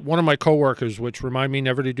one of my coworkers, which remind me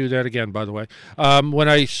never to do that again, by the way, when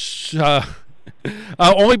I...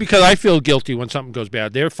 only because I feel guilty when something goes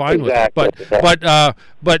bad. They're fine with it,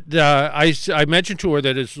 but I mentioned to her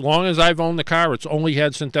that as long as I've owned the car, it's only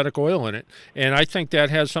had synthetic oil in it, and I think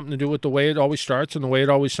that has something to do with the way it always starts and the way it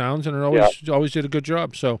always sounds, and it always did a good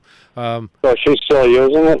job. So, so she's still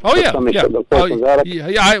using it? Oh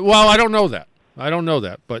yeah. Well, I don't know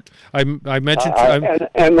that. But I mentioned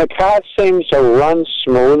and the car seems to run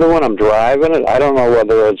smoother when I'm driving it. I don't know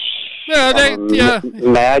whether it's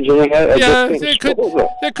imagining it.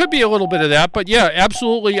 There could be a little bit of that, but yeah,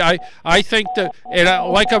 absolutely. I think that,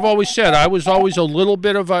 and like I've always said, I was always a little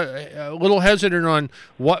bit of a little hesitant on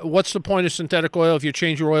what's the point of synthetic oil if you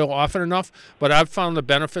change your oil often enough. But I've found the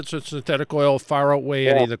benefits of synthetic oil far outweigh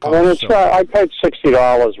any of the costs. I paid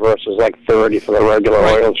 $60 versus like $30 for the regular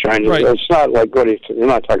oil changes. Right. It's not like good. You're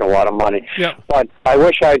not talking a lot of money. Yeah. But I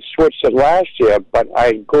wish I'd switched it last year. But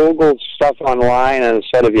I Googled stuff online, and it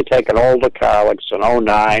said if you take an older car, like it's an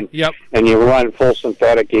 09, and you run full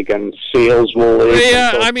synthetic, you can seals will leak.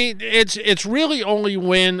 Yeah, I mean, it's really only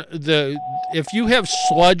when if you have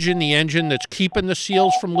sludge in the engine that's keeping the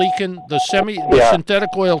seals from leaking, the synthetic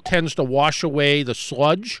oil tends to wash away the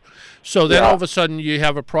sludge. So then all of a sudden you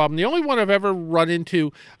have a problem. The only one I've ever run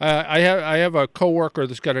into, I have a coworker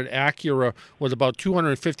that's got an Acura with about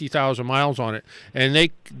 250,000 miles on it, and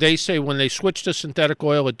they say when they switch to synthetic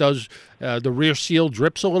oil, it does the rear seal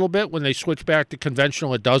drips a little bit. When they switch back to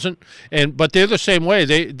conventional, it doesn't. But they're the same way.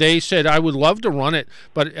 They said I would love to run it,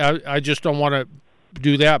 but I just don't want to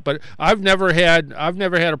do that. But I've never had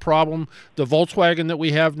a problem. The Volkswagen that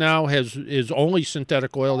we have now is only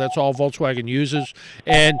synthetic oil. That's all Volkswagen uses.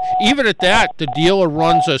 And even at that, the dealer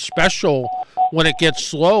runs a special when it gets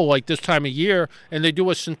slow, like this time of year, and they do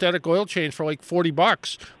a synthetic oil change for like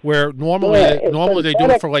 $40, where normally they do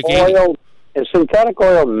it for like $80. Is synthetic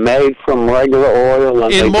oil made from regular oil?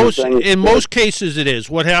 In most cases, it is.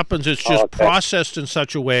 What happens is just processed in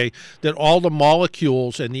such a way that all the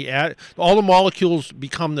molecules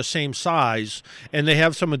become the same size, and they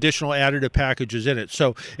have some additional additive packages in it.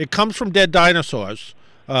 So it comes from dead dinosaurs,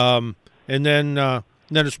 and then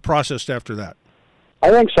it's processed after that. I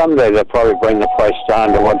think someday they'll probably bring the price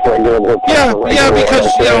down to what regular.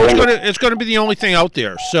 Because it's going to be the only thing out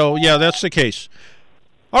there. So yeah, that's the case.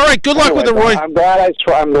 All right, good luck with it, Roy. I'm glad I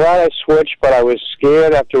switched, but I was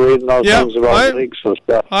scared after reading those things about leaks and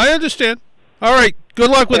stuff. I understand. All right, good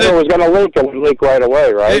luck with it. If it was going to leak, it would leak right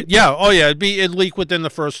away, right? It'd leak within the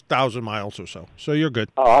first 1,000 miles or so. So you're good.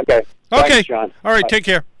 Oh, okay. Okay. Thanks, John. All right, take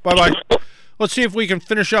care. Bye-bye. Let's see if we can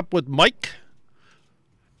finish up with Mike.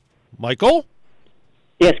 Michael?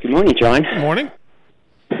 Yes, good morning, John. Good morning.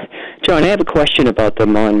 John, I have a question about the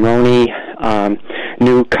Monroney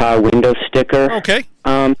new car window sticker. Okay.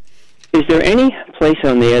 Is there any place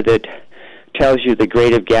on there that tells you the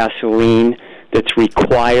grade of gasoline that's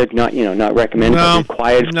required, not recommended, but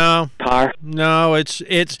required car? No, it's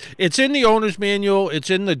in the owner's manual. It's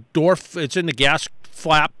in the door. It's in the gas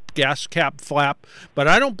cap flap. But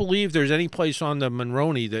I don't believe there's any place on the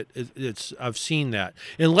Monroney that I've seen that,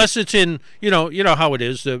 unless it's in you know how it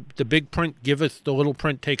is, the big print giveth, the little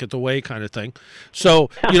print taketh away kind of thing. So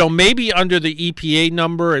maybe under the EPA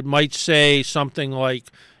number it might say something like,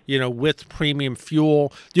 with premium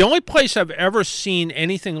fuel. The only place I've ever seen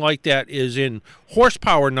anything like that is in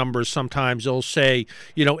horsepower numbers. Sometimes they'll say,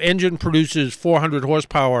 engine produces 400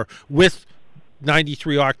 horsepower with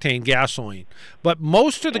 93 octane gasoline. But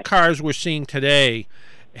most of the cars we're seeing today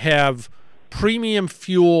have premium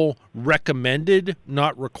fuel recommended,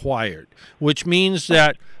 not required, which means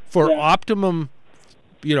that for optimum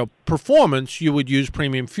performance, you would use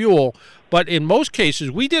premium fuel. But in most cases,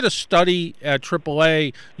 we did a study at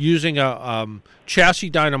AAA using a chassis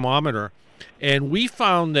dynamometer, and we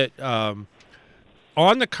found that on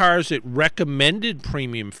the cars that recommended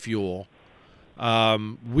premium fuel,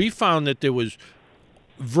 we found that there was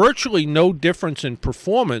virtually no difference in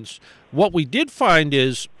performance. What we did find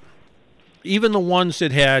is even the ones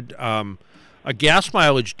that had a gas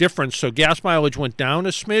mileage difference, so gas mileage went down a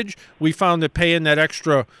smidge, we found that paying that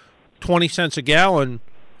extra 20 cents a gallon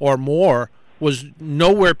or more was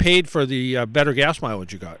nowhere paid for the better gas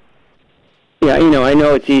mileage you got. Yeah, I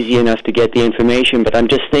know it's easy enough to get the information, but I'm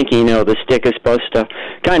just thinking, the sticker's supposed to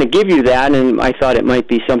kind of give you that, and I thought it might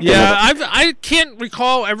be something. Yeah, I can't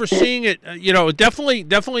recall ever seeing it.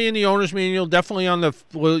 Definitely in the owner's manual, definitely on the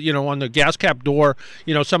on the gas cap door.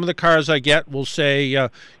 Some of the cars I get will say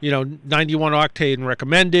 91 octane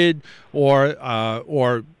recommended,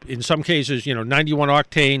 or in some cases 91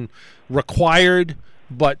 octane required,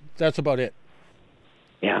 but that's about it.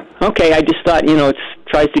 Yeah. Okay. I just thought it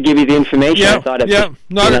tries to give you the information. I thought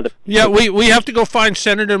we have to go find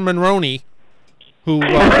Senator Monroney, who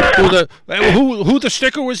the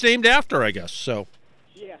sticker was named after, I guess. So.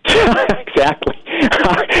 Yeah. Exactly. Yeah.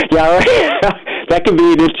 Right. That could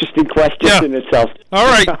be an interesting question in itself. All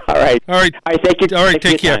right. All right. Thank you. All right.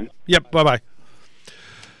 Take care. Yep. Bye bye.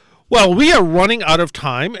 Well, we are running out of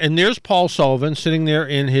time, and there's Paul Sullivan sitting there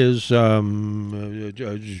in his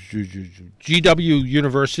GW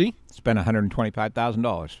University. Spent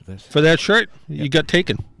 $125,000 for this. For that shirt? Yep. You got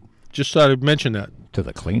taken. Just thought I'd mention that. To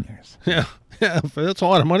the cleaners. Yeah, that's a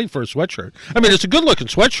lot of money for a sweatshirt. I mean, it's a good-looking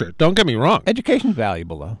sweatshirt. Don't get me wrong. Education's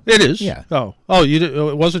valuable, though. It is? Yeah. Oh,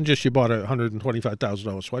 it wasn't just you bought a $125,000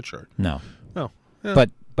 sweatshirt. No. Oh. Yeah.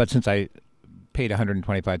 But since I paid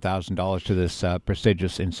 $125,000 to this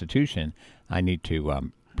prestigious institution, I need to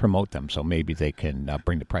promote them so maybe they can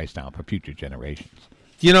bring the price down for future generations.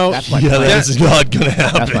 That's not going to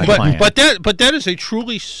happen. That's my plan. But that is a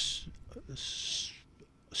truly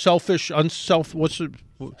selfish, selfless.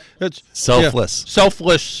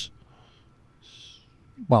 Selfless.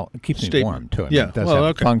 Well, it keeps me warm too. It does have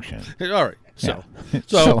a function. All right. So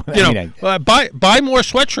buy more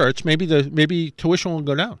sweatshirts. Maybe tuition will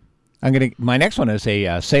go down. My next one is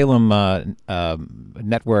a Salem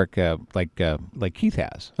network like Keith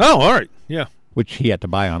has. Oh, all right, yeah. Which he had to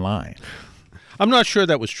buy online. I'm not sure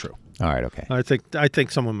that was true. All right, okay. I think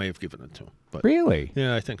someone may have given it to him. But really?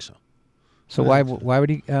 Yeah, I think so. So why would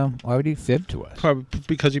he fib to us? Probably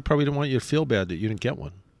because he probably didn't want you to feel bad that you didn't get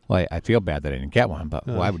one. Well, I feel bad that I didn't get one, but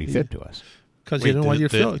why would he fib to us? Because he didn't want you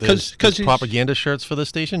to feel. Because propaganda shirts for the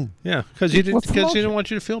station. Yeah, because he didn't want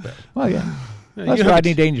you to feel bad. Well, yeah. That's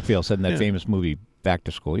Rodney Dangerfield said in that famous movie Back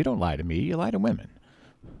to School. You don't lie to me, you lie to women.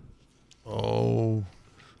 Oh.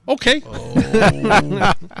 Okay.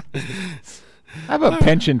 Oh. I have a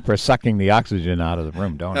penchant for sucking the oxygen out of the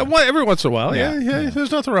room, don't I? Every once in a while. Yeah.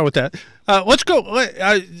 There's nothing wrong with that. Let's go.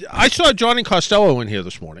 I saw Johnny Costello in here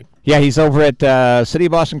this morning. Yeah, he's over at City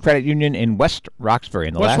of Boston Credit Union in West Roxbury.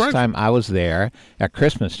 And the last time I was there at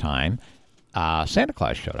Christmas time, Santa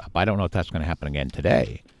Claus showed up. I don't know if that's going to happen again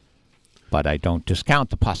today, but I don't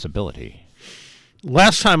discount the possibility.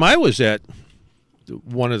 Last time I was at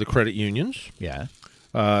one of the credit unions,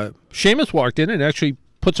 Seamus walked in and actually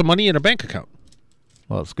put some money in a bank account.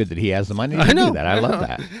 Well, it's good that he has the money to do that. I love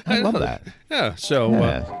that. I love that. Yeah, so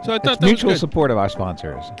I thought that mutual was good. support of our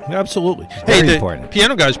sponsors. Absolutely. Very important. The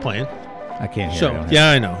piano guy's playing. I can't hear.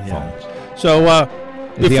 I know. Yeah. So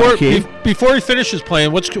before he finishes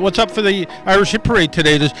playing, what's up for the Irish Hit Parade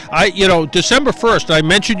today? December 1st. I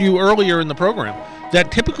mentioned you earlier in the program.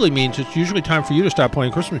 That typically means it's usually time for you to start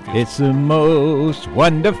playing Christmas music. It's the most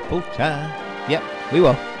wonderful time. Yep, we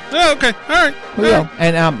will. Oh, okay. All right.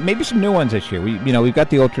 And maybe some new ones this year. We've got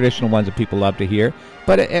the old traditional ones that people love to hear,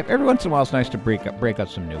 but every once in a while it's nice to break out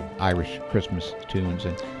some new Irish Christmas tunes,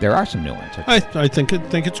 and there are some new ones. I think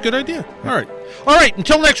it's a good idea. All right.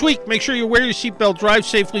 Until next week, make sure you wear your seatbelt, drive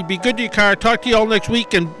safely, be good to your car. Talk to you all next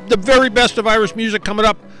week, and the very best of Irish music coming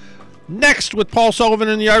up next with Paul Sullivan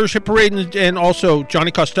and the Irish Hit Parade, and also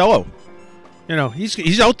Johnny Costello.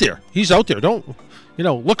 He's out there. Don't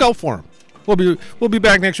look out for him. We'll be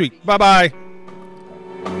back next week. Bye-bye.